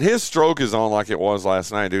 Well, when his stroke is on like it was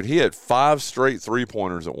last night, dude, he had 5 straight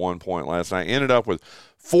three-pointers at one point last night. Ended up with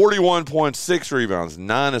 41.6 rebounds,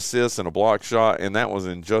 9 assists, and a block shot, and that was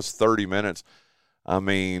in just 30 minutes. I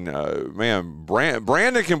mean, man,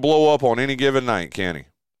 Brandon can blow up on any given night, can't he?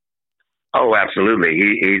 Oh, absolutely.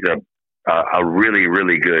 He's a really,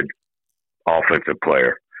 really good offensive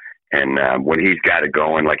player. And when he's got it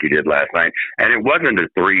going like he did last night, and it wasn't the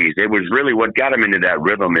threes. It was really what got him into that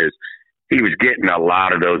rhythm is he was getting a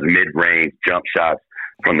lot of those mid-range jump shots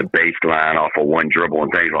from the baseline off of one dribble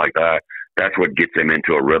and things like that. That's what gets him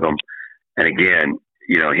into a rhythm. And again,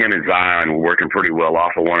 him and Zion were working pretty well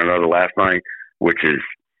off of one another last night, which is,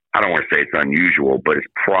 I don't want to say it's unusual, but it's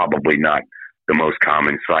probably not the most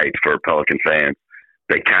common sight for Pelican fans.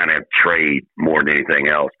 They kind of trade more than anything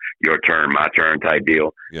else. Your turn, my turn type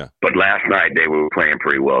deal. Yeah. But last night they were playing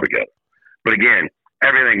pretty well together. But again,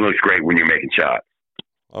 everything looks great when you're making shots.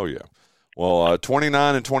 Oh, yeah. Well,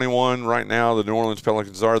 29-21 right now, the New Orleans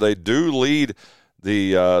Pelicans are. They do lead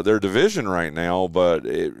their division right now, but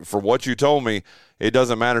for what you told me, it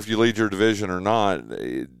doesn't matter if you lead your division or not.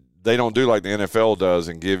 They don't do like the NFL does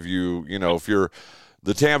and give you, if you're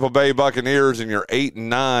the Tampa Bay Buccaneers and you're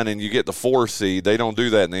 8-9 and you get the 4 seed, they don't do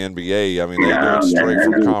that in the NBA. I mean, they do it straight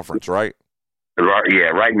from the conference, right? Yeah,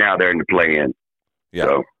 right now they're in the play-in. Yeah.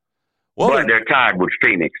 So, but they're tied with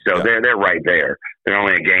Phoenix, so they're right there. They're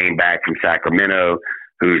only a game back from Sacramento,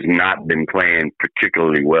 who's not been playing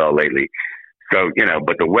particularly well lately. So,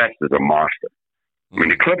 but the West is a monster. I mean,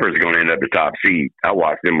 the Clippers are going to end up the top seed. I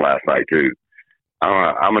watched them last night, too.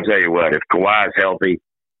 I'm going to tell you what, if Kawhi's healthy,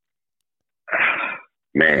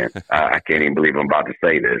 man, I can't even believe I'm about to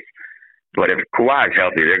say this. But if Kawhi's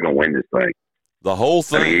healthy, they're going to win this thing. The whole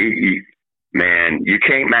thing. I mean, you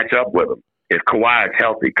can't match up with him if Kawhi is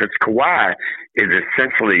healthy, because Kawhi is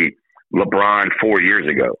essentially LeBron 4 years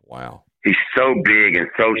ago. Wow. He's so big and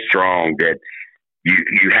so strong that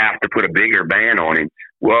you have to put a bigger band on him.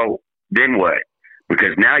 Well, then what?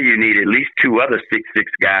 Because now you need at least 2 other 6'6"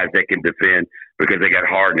 guys that can defend because they got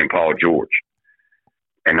Harden and Paul George.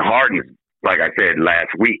 And Harden's, like I said last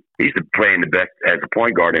week, he's playing the best as a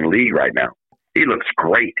point guard in the league right now. He looks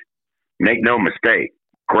great. Make no mistake.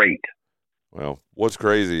 Great. Well, what's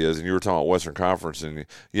crazy is, and you were talking about Western Conference, and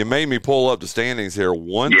you made me pull up the standings here,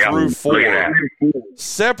 1 through 4,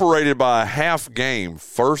 separated by a half game,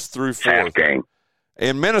 1st through 4th. Half game.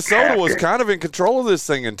 And Minnesota was kind of in control of this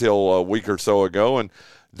thing until a week or so ago. And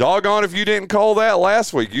doggone if you didn't call that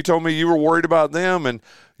last week. You told me you were worried about them, and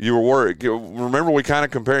you were worried. Remember, we kind of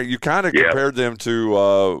compared. You kind of compared them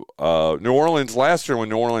to New Orleans last year when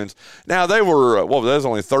New Orleans. Now they were there was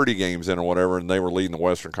only 30 games in or whatever, and they were leading the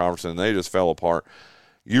Western Conference, and they just fell apart.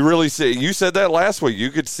 You said that last week. You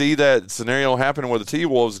could see that scenario happening with the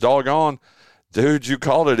T-Wolves. Doggone, dude, you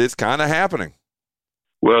called it. It's kind of happening.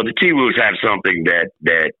 Well, the T-Wolves have something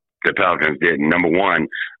that the Pelicans didn't. Number one,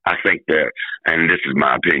 I think and this is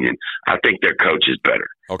my opinion, I think their coach is better.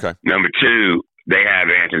 Okay. Number two, they have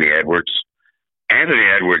Anthony Edwards. Anthony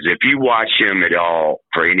Edwards, if you watch him at all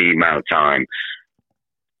for any amount of time,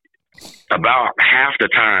 about half the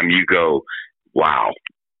time you go, wow.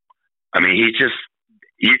 I mean,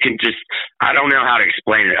 I don't know how to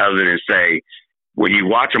explain it other than say, when you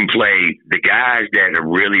watch him play, the guys that are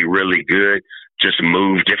really, really good just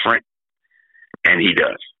move different, and he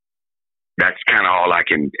does. That's kind of all I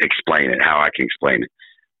can explain it, how I can explain it.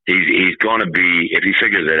 He's going to be, if he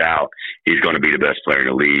figures it out, he's going to be the best player in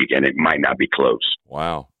the league, and it might not be close.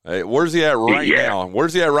 Wow. Hey, where's he at right now?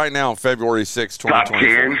 Where's he at right now on February 6, 2024?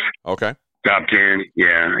 Top 10. Okay. Top 10,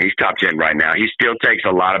 yeah. He's top 10 right now. He still takes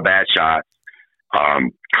a lot of bad shots.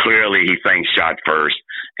 Clearly, he thinks shot first,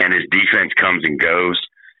 and his defense comes and goes,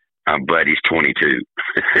 but he's 22.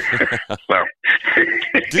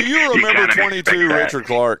 Do you remember 22, Richard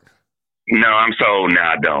Clark? No, I'm so old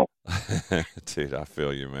now, I don't. Dude, I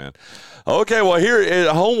feel you, man. Okay, well,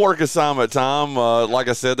 here, homework assignment time. Like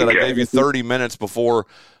I said, I gave you 30 minutes before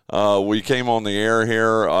we came on the air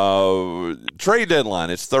here. Trade deadline,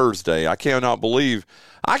 it's Thursday. I can't believe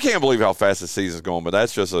how fast the season's going, but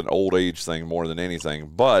that's just an old age thing more than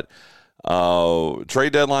anything. But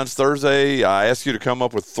trade deadline's Thursday. I asked you to come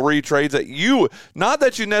up with 3 trades that not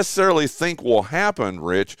that you necessarily think will happen,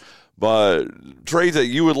 Rich, but trades that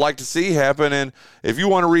you would like to see happen. And if you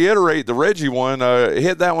want to reiterate the Reggie one,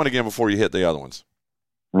 hit that one again before you hit the other ones.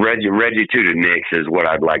 Reggie to the Knicks is what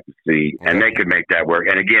I'd like to see, and they could make that work.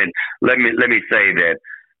 And again, let me say that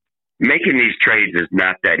making these trades is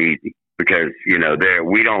not that easy because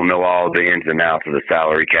we don't know all the ins and outs of the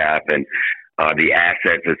salary cap and the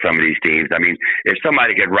assets of some of these teams. I mean, if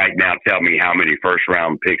somebody could right now tell me how many first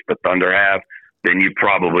round picks the Thunder have, then you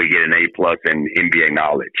probably get an A+ in NBA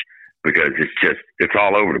knowledge because it's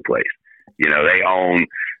all over the place. They own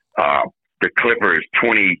the Clippers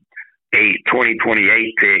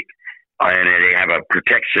 2028 pick, and they have a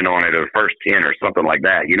protection on it of the first 10 or something like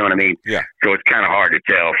that. You know what I mean? Yeah. So it's kind of hard to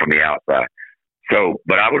tell from the outside.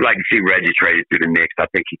 But I would like to see Reggie traded to the Knicks. I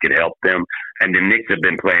think he could help them. And the Knicks have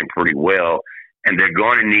been playing pretty well, and they're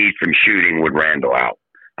going to need some shooting with Randall out.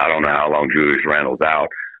 I don't know how long Julius Randall's out,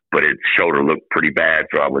 but his shoulder looked pretty bad,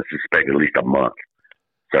 so I would suspect at least a month.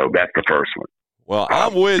 So that's the first one. Well,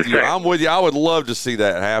 I'm with you. I would love to see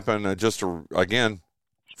that happen.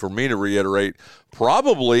 For me to reiterate,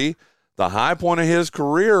 probably the high point of his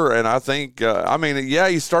career. And I think,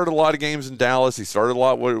 he started a lot of games in Dallas. He started a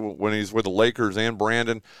lot when he's with the Lakers and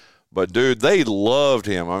Brandon. But, dude, they loved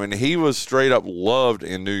him. I mean, he was straight up loved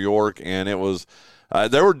in New York, and it was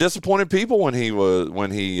there were disappointed people when he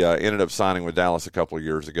ended up signing with Dallas a couple of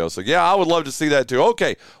years ago. So, yeah, I would love to see that too.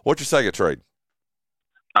 Okay, what's your second trade?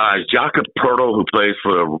 Jakob Poeltl, who plays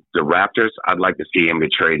for the Raptors, I'd like to see him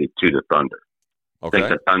get traded to the Thunder. Okay. I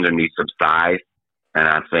think the Thunder needs some size, and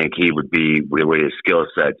I think he would be, with his skill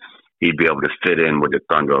set, he'd be able to fit in with the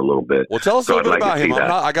Thunder a little bit. Well, tell us a little bit about him.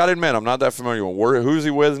 I got to admit, I'm not that familiar with who's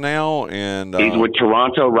he with now. And he's with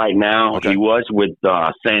Toronto right now. Okay. He was with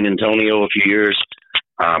San Antonio a few years.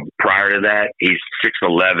 Prior to that, he's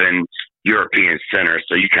 6'11", European center,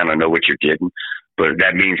 so you kind of know what you're getting. But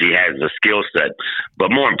that means he has a skill set.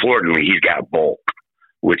 But more importantly, he's got bulk,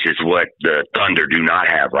 which is what the Thunder do not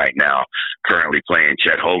have right now, currently playing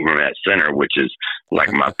Chet Holmgren at center, which is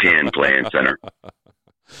like my pin playing center.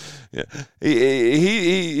 Yeah,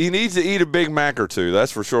 he needs to eat a Big Mac or two.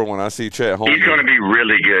 That's for sure. When I see Chet Holmgren, he's going to be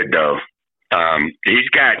really good, though. He's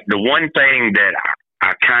got the one thing that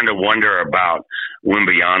I kind of wonder about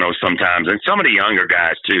Wembanyama sometimes, and some of the younger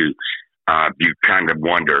guys too. You kind of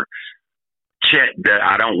wonder. Chet,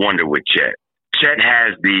 I don't wonder with Chet. Chet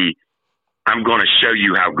has I'm going to show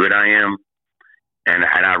you how good I am, and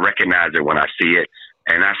I recognize it when I see it,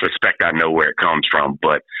 and I suspect I know where it comes from,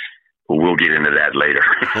 but we'll get into that later.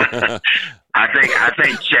 I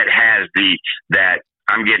think Chet has that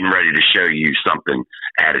I'm getting ready to show you something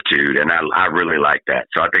attitude, and I really like that.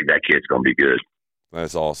 So I think that kid's going to be good.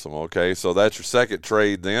 That's awesome. Okay, so that's your second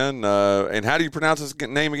trade then. And how do you pronounce his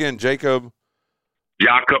name again? Jakob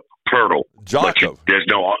Poeltl. Jakob. There's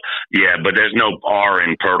no R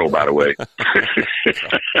in Poeltl, by the way.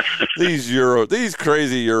 These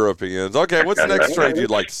crazy Europeans. Okay, what's the next trade you'd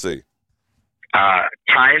like to see?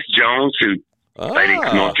 Tyus Jones, who I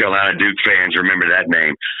think North Carolina Duke fans remember that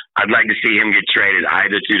name. I'd like to see him get traded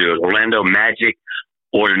either to the Orlando Magic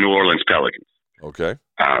or the New Orleans Pelicans. Okay.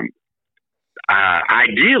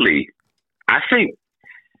 Ideally,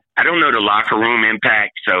 I don't know the locker room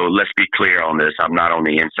impact, so let's be clear on this. I'm not on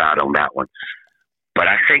the inside on that one. But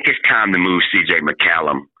I think it's time to move C.J.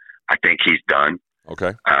 McCallum. I think he's done.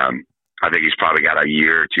 Okay. I think he's probably got a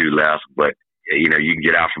year or two left, but you can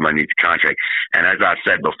get out from underneath the contract. And as I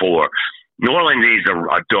said before, New Orleans needs an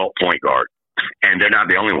adult point guard, and they're not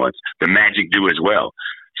the only ones. The Magic do as well.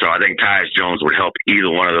 So I think Tyus Jones would help either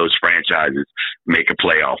one of those franchises make a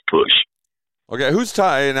playoff push. Okay, who's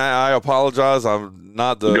Ty? And I apologize, I'm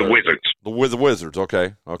not the Wizards. The Wizards.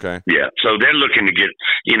 Okay. Yeah, so they're looking to get.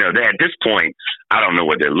 At this point, I don't know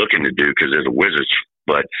what they're looking to do because they're the Wizards,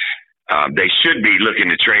 but they should be looking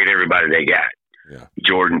to trade everybody they got. Yeah.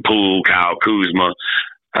 Jordan Poole, Kyle Kuzma,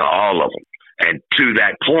 all of them. And to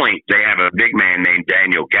that point, they have a big man named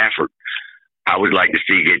Daniel Gafford. I would like to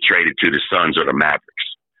see get traded to the Suns or the Mavericks.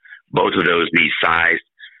 Both of those need size,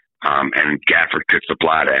 and Gafford could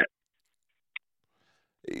supply that.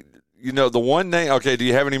 The one name. Okay, do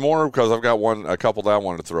you have any more? Because I've got a couple that I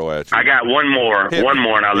wanted to throw at you. I got one more,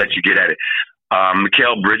 and I'll let you get at it.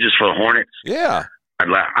 Mikal Bridges for the Hornets. Yeah.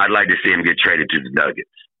 I'd like to see him get traded to the Nuggets.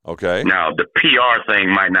 Okay. Now, the PR thing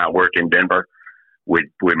might not work in Denver with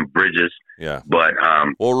Bridges. Yeah. But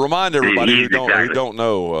well, remind everybody who don't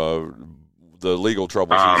know the legal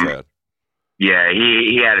troubles he's had. Yeah,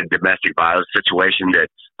 he had a domestic violence situation that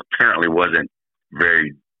apparently was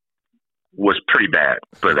pretty bad,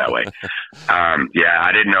 put it that way. Yeah,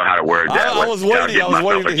 I didn't know how to word that. I was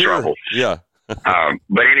waiting to hear. Trouble. Yeah.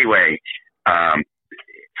 But anyway,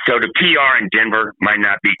 so the PR in Denver might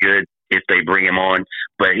not be good if they bring him on,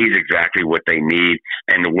 but he's exactly what they need.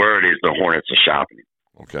 And the word is the Hornets are shopping him.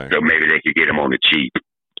 Okay. So maybe they could get him on the cheap.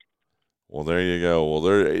 Well, there you go.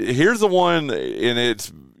 Well, here's the one, and it's,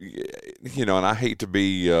 and I hate to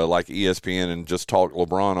be like ESPN and just talk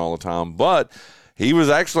LeBron all the time, but he was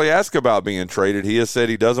actually asked about being traded. He has said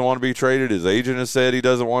he doesn't want to be traded. His agent has said he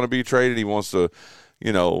doesn't want to be traded. He wants to,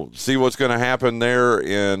 see what's going to happen there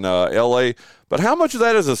in L.A. But how much of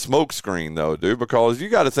that is a smokescreen, though, dude? Because you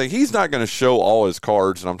got to think he's not going to show all his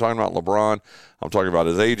cards, and I'm talking about LeBron. I'm talking about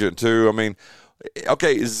his agent, too. I mean,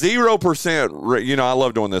 okay, 0%, I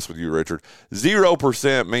love doing this with you, Richard.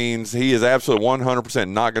 0% means he is absolutely 100%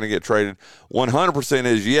 not going to get traded. 100%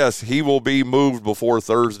 is, yes, he will be moved before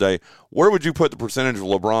Thursday. Where would you put the percentage of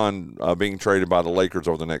LeBron being traded by the Lakers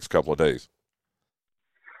over the next couple of days?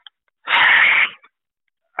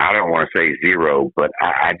 I don't want to say zero, but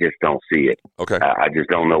I just don't see it. Okay. I just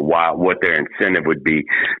don't know what their incentive would be,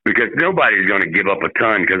 because nobody's going to give up a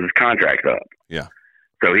ton because his contract's up. Yeah.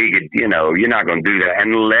 So he could, you're not going to do that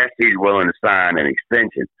unless he's willing to sign an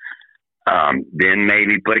extension. Then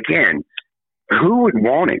maybe, but again, who would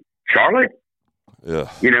want him? Charlotte? Yeah.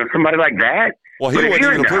 Somebody like that? Well, he wouldn't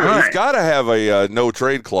even approve it. He's got to have a no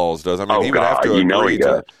trade clause, does? I mean, he would have to agree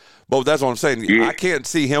to. But that's what I'm saying. Yeah. I can't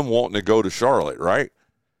see him wanting to go to Charlotte, right?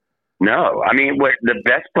 No. I mean, the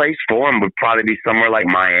best place for him would probably be somewhere like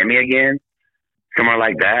Miami again, somewhere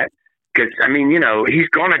like that. Because, I mean, he's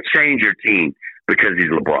going to change your team because he's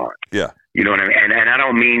LeBron. Yeah. You know what I mean? And I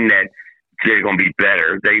don't mean that they're going to be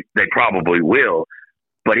better. They probably will.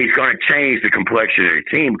 But he's going to change the complexion of your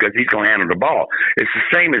team because he's going to handle the ball. It's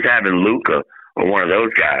the same as having Luka or one of those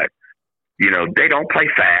guys. They don't play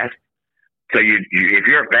fast. So if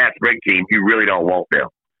you're a fast break team, you really don't want them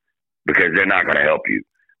because they're not going to help you.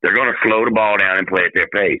 They're going to slow the ball down and play at their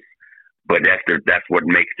pace. But that's what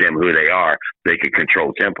makes them who they are. They can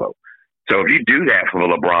control tempo. So if you do that for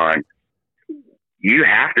LeBron, you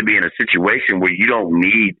have to be in a situation where you don't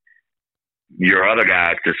need your other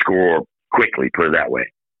guys to score quickly, put it that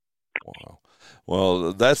way. Wow.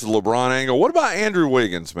 Well, that's the LeBron angle. What about Andrew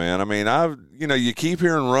Wiggins, man? I mean, you keep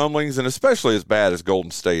hearing rumblings, and especially as bad as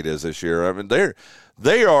Golden State is this year. I mean,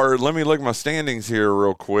 they are. Let me look at my standings here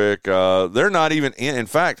real quick. They're not even in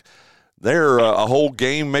fact, they're a whole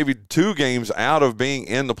game, maybe 2 games out of being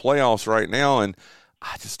in the playoffs right now, and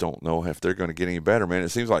I just don't know if they're going to get any better, man. It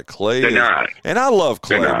seems like Clay is, and I love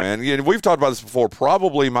Clay, man. We've talked about this before.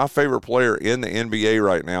 Probably my favorite player in the NBA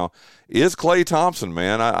right now is Klay Thompson,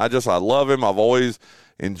 man. I love him. I've always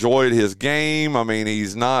enjoyed his game. I mean,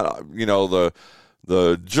 he's not,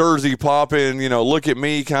 the jersey popping, look at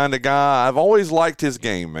me kind of guy. I've always liked his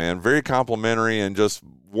game, man. Very complimentary and just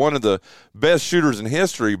one of the best shooters in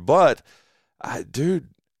history. But,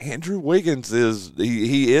 Andrew Wiggins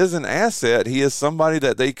he is an asset. He is somebody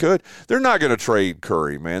that they're not going to trade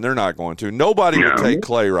Curry, man. They're not going to. Nobody would take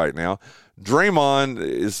Clay right now. Draymond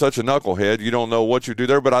is such a knucklehead. You don't know what you do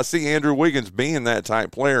there, but I see Andrew Wiggins being that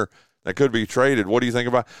type player that could be traded. What do you think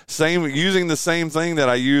about using the same thing that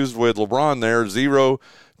I used with LeBron there, 0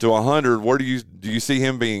 to 100? Where do you see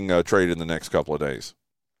him being traded in the next couple of days?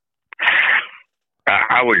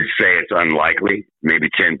 I would say it's unlikely, maybe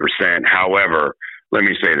 10%. However, let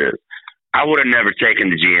me say this. I would have never taken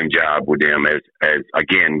the GM job with them as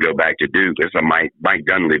again, go back to Duke. As Mike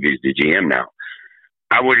Dunleavy's the GM now.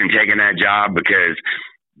 I wouldn't have taken that job because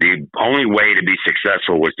the only way to be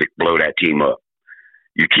successful was to blow that team up.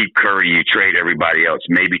 You keep Curry, you trade everybody else,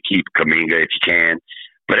 maybe keep Kuminga if you can,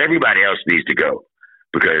 but everybody else needs to go.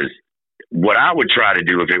 Because what I would try to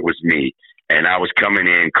do if it was me and I was coming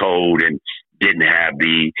in cold and didn't have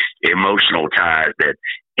the emotional ties that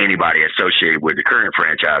anybody associated with the current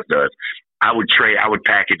franchise does, I would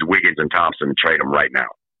package Wiggins and Thompson and trade them right now.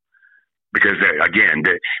 Because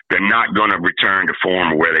they're not going to return to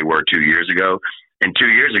form where they were 2 years ago. And 2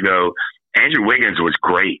 years ago, Andrew Wiggins was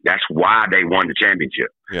great. That's why they won the championship.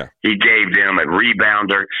 Yeah. He gave them a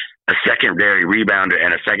rebounder, a secondary rebounder,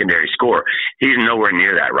 and a secondary scorer. He's nowhere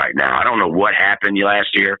near that right now. I don't know what happened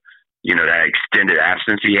last year. That extended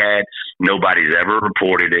absence he had. Nobody's ever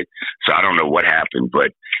reported it. So I don't know what happened,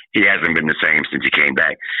 but he hasn't been the same since he came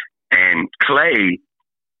back. And Clay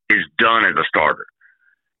is done as a starter.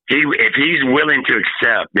 If he's willing to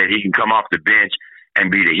accept that he can come off the bench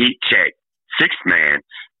and be the heat check sixth man,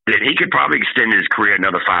 then he could probably extend his career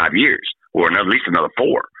another 5 years or at least another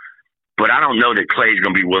 4. But I don't know that Clay's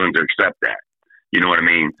going to be willing to accept that. You know what I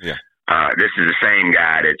mean? Yeah. This is the same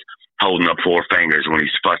guy that's holding up 4 fingers when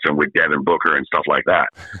he's fussing with Devin Booker and stuff like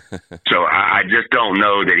that. So I just don't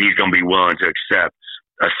know that he's going to be willing to accept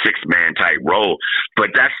a six-man type role. But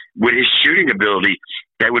that's with his shooting ability,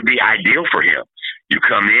 that would be ideal for him. You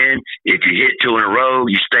come in, if you hit 2 in a row,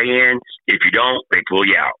 you stay in. If you don't, they pull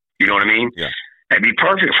you out. You know what I mean? Yeah. That'd be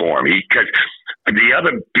perfect for him. Because the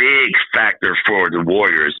other big factor for the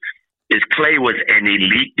Warriors is Clay was an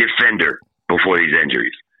elite defender before these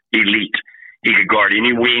injuries. Elite. He could guard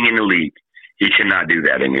any wing in the league. He cannot do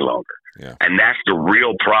that any longer. Yeah. And that's the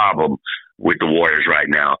real problem with the Warriors right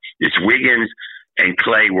now. It's Wiggins and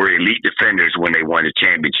Clay were elite defenders when they won the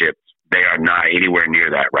championship. They are not anywhere near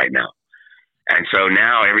that right now. And so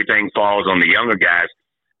now everything falls on the younger guys,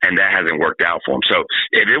 and that hasn't worked out for them. So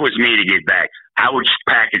if it was me to get back, I would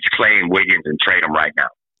package Clay and Wiggins and trade them right now.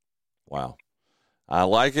 Wow. I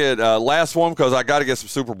like it. Last one, because I got to get some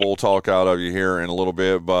Super Bowl talk out of you here in a little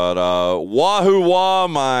bit. But wahoo wah,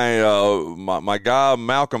 my guy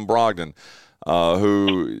Malcolm Brogdon,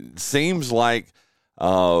 who seems like,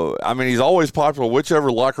 he's always popular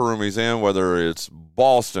whichever locker room he's in, whether it's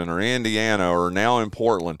Boston or Indiana or now in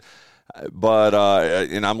Portland. But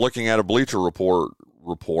and I'm looking at a Bleacher Report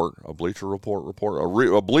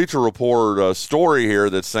story here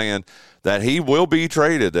that's saying that he will be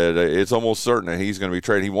traded. That it's almost certain that he's going to be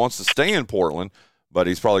traded. He wants to stay in Portland, but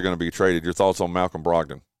he's probably going to be traded. Your thoughts on Malcolm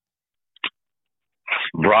Brogdon?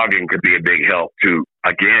 Brogdon could be a big help too.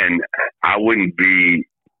 Again, I wouldn't be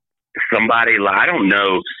somebody like, I don't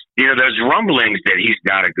know. There's rumblings that he's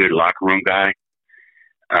not a good locker room guy,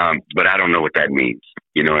 but I don't know what that means.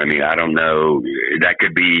 You know what I mean? I don't know. That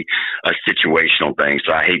could be a situational thing,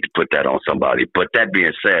 so I hate to put that on somebody. But that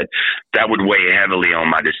being said, that would weigh heavily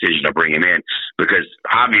on my decision to bring him in, because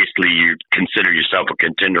obviously you consider yourself a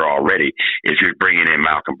contender already if you're bringing in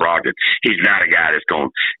Malcolm Brogdon. He's not a guy that's going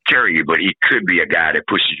to carry you, but he could be a guy that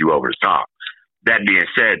pushes you over the top. That being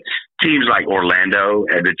said, teams like Orlando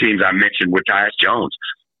and the teams I mentioned with Tyus Jones,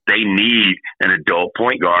 they need an adult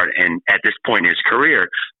point guard, and at this point in his career,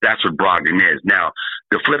 that's what Brogdon is. Now,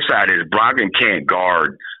 the flip side is Brogdon can't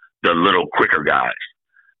guard the little quicker guys,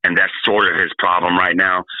 and that's sort of his problem right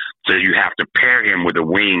now. So you have to pair him with a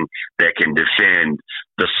wing that can defend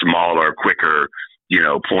the smaller, quicker,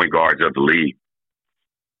 point guards of the league.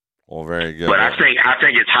 Well, very good. But I think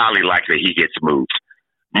it's highly likely he gets moved.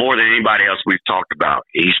 More than anybody else we've talked about,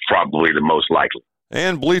 he's probably the most likely.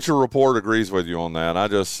 And Bleacher Report agrees with you on that.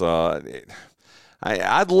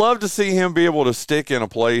 I'd love to see him be able to stick in a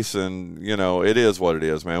place, and it is what it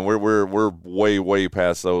is, man. We're way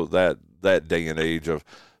past that day and age of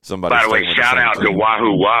somebody. By the way, shout out to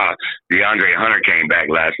Wahoo Wah. DeAndre Hunter came back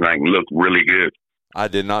last night and looked really good. I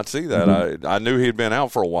did not see that. Mm-hmm. I knew he'd been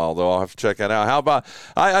out for a while, though. I'll have to check that out. How about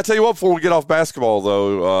I tell you what, before we get off basketball,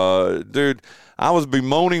 though, dude, I was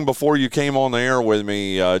bemoaning before you came on the air with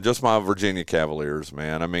me just my Virginia Cavaliers,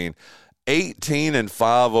 man.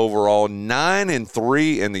 18-5 overall,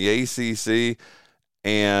 9-3 in the ACC,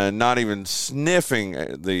 and not even sniffing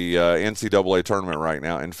the NCAA tournament right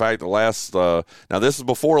now. In fact, now this is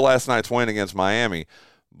before last night's win against Miami,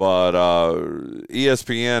 but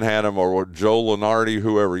ESPN had him, or Joe Lunardi,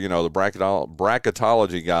 whoever, the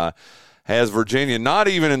bracketology guy, has Virginia not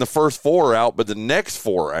even in the first 4 out, but the next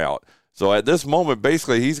 4 out. So at this moment,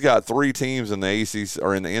 basically, he's got 3 teams in the ACC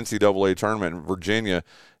or in the NCAA tournament, and Virginia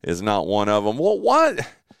is not one of them. Well, what?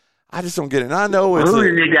 I just don't get it. And I know it's who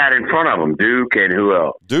has he got in front of him? Duke and who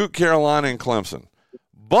else? Duke, Carolina, and Clemson.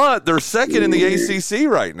 But they're second in the ACC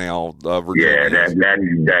right now. Virginia. Yeah,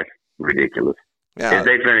 that's ridiculous. Yeah. If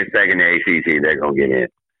they finish second in the ACC, they're gonna get in.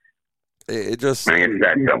 It just it's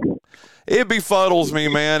that simple. It befuddles me,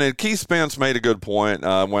 man. And Keith Spence made a good point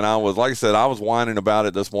when I was, like I said, I was whining about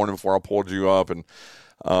it this morning before I pulled you up, and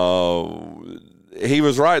he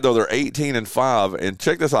was right though. They're 18-5, and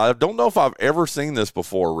check this out. I don't know if I've ever seen this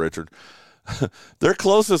before, Richard. Their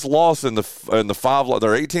closest loss in the 5. They're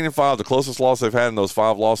 18-5. The closest loss they've had in those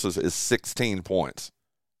 5 losses is 16 points.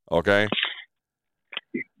 Okay,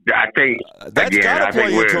 I think that's got to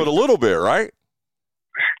play into it a little bit, right?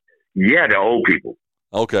 Yeah, the old people.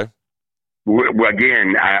 Okay. Well,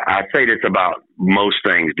 again, I say this about most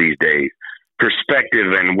things these days.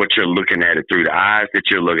 Perspective and what you're looking at it through, the eyes that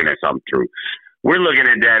you're looking at something through. We're looking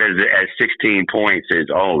at that as 16 points is,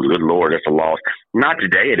 oh, good Lord, that's a loss. Not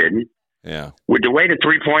today, it isn't. Yeah. With the way the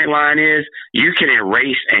 3-point line is, you can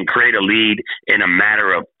erase and create a lead in a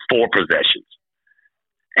matter of 4 possessions.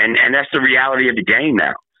 And that's the reality of the game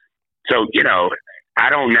now. So, I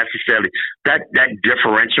don't necessarily that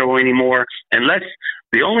differential anymore, unless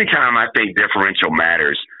the only time I think differential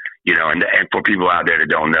matters, and for people out there that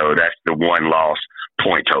don't know, that's the 1-loss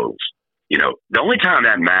point totals. The only time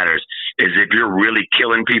that matters is if you're really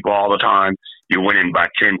killing people all the time, you're winning by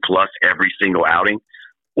 10 plus every single outing,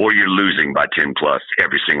 or you're losing by 10 plus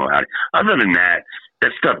every single outing. Other than that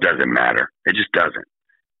stuff doesn't matter. It just doesn't.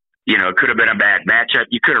 It could have been a bad matchup.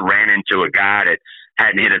 You could have ran into a guy that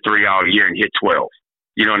hadn't hit a 3 all year and hit 12.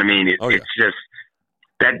 You know what I mean? It's just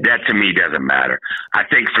that to me doesn't matter. I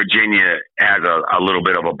think Virginia has a little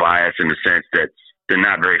bit of a bias in the sense that they're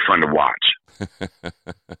not very fun to watch.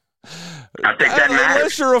 I think that matters.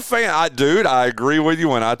 Unless you're a fan. I agree with you.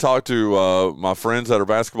 When I talk to my friends that are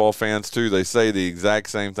basketball fans too, they say the exact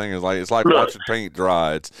same thing. It's like watching paint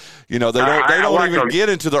dry. It's they don't even get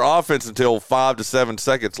into their offense until 5 to 7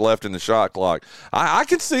 seconds left in the shot clock. I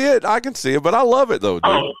can see it. But I love it though,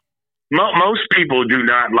 dude. Oh, most people do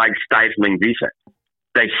not like stifling defense.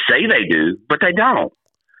 They say they do, but they don't.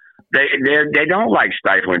 They don't like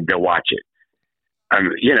stifling. They'll watch it.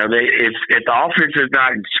 If the offense is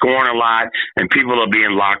not scoring a lot and people are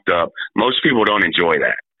being locked up, most people don't enjoy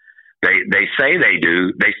that. They say they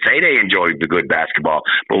do. They say they enjoy the good basketball,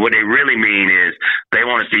 but what they really mean is they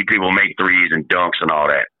want to see people make threes and dunks and all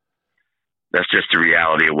that. That's just the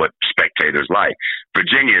reality of what spectators like.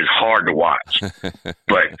 Virginia is hard to watch,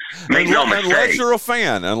 but make no mistake. Unless you're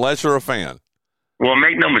a fan. Well,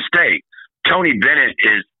 make no mistake. Tony Bennett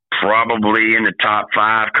is probably in the top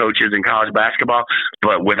 5 coaches in college basketball,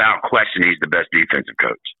 but without question, he's the best defensive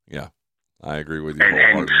coach. Yeah, I agree with you.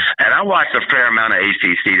 And I watched a fair amount of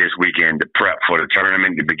ACC this weekend to prep for the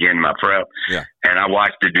tournament, to begin my prep. Yeah. And I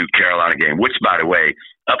watched the Duke Carolina game, which, by the way,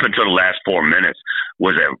 up until the last 4 minutes,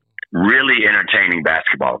 was a really entertaining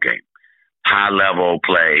basketball game. High-level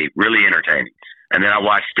play, really entertaining. And then I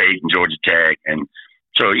watched State and Georgia Tech, and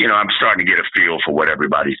so, I'm starting to get a feel for what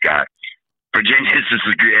everybody's got. Virginia is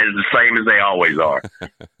the same as they always are.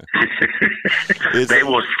 They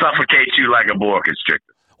will suffocate you like a boa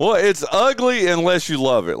constrictor. Well, it's ugly unless you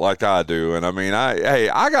love it like I do. And, I mean,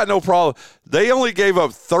 I got no problem. They only gave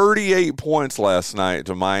up 38 points last night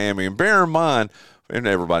to Miami. And bear in mind, and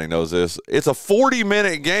everybody knows this, it's a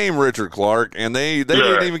 40-minute game, Richard Clark, and they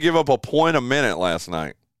didn't even give up a point a minute last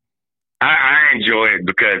night. I enjoy it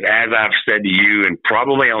because, as I've said to you and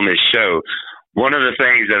probably on this show, one of the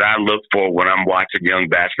things that I look for when I'm watching young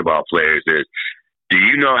basketball players is, do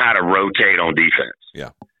you know how to rotate on defense?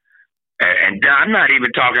 Yeah. And I'm not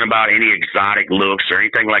even talking about any exotic looks or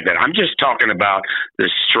anything like that. I'm just talking about the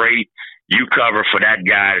straight, you cover for that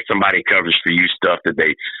guy, somebody covers for you stuff that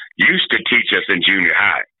they used to teach us in junior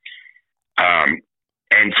high.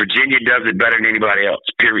 And Virginia does it better than anybody else,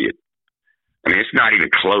 period. I mean, it's not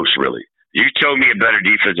even close, really. You told me a better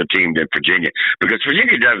defensive team than Virginia, because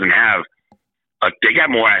Virginia doesn't have they got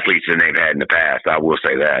more athletes than they've had in the past. I will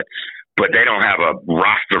say that, but they don't have a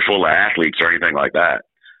roster full of athletes or anything like that.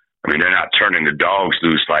 I mean, they're not turning the dogs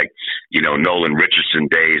loose like, Nolan Richardson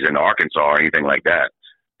days in Arkansas or anything like that.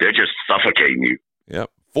 They're just suffocating you. Yep.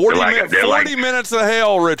 40 minutes of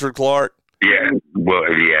hell, Richard Clark. Yeah.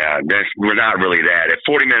 Well, yeah, we're not really that. If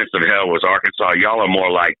 40 minutes of hell was Arkansas, y'all are more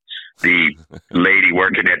like the lady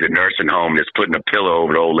working at the nursing home that's putting a pillow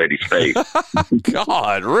over the old lady's face.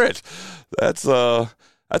 God, Rich, that's a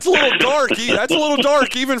little dark. That's a little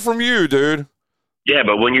dark even from you, dude. Yeah,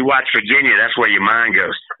 but when you watch Virginia, that's where your mind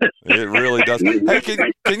goes. It really does.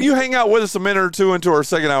 Hey, can you hang out with us a minute or two into our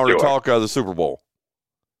second hour to talk the Super Bowl?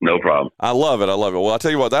 No problem. I love it. Well, I'll tell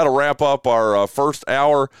you what, that'll wrap up our first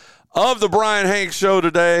hour of the Bryan Hanks Show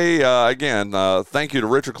today. Again, thank you to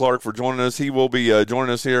Richard Clark for joining us. He will be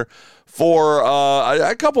joining us here for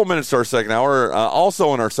a couple minutes to our second hour.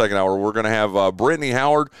 Also in our second hour, we're going to have Brittany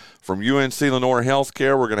Howard from UNC Lenore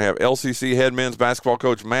Healthcare. We're going to have LCC head men's basketball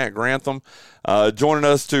coach Matt Grantham joining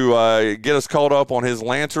us to get us caught up on his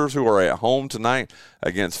Lancers, who are at home tonight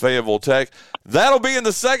against Fayetteville Tech. That'll be in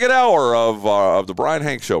the second hour of the Bryan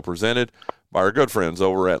Hanks Show, presented by our good friends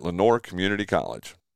over at Lenore Community College.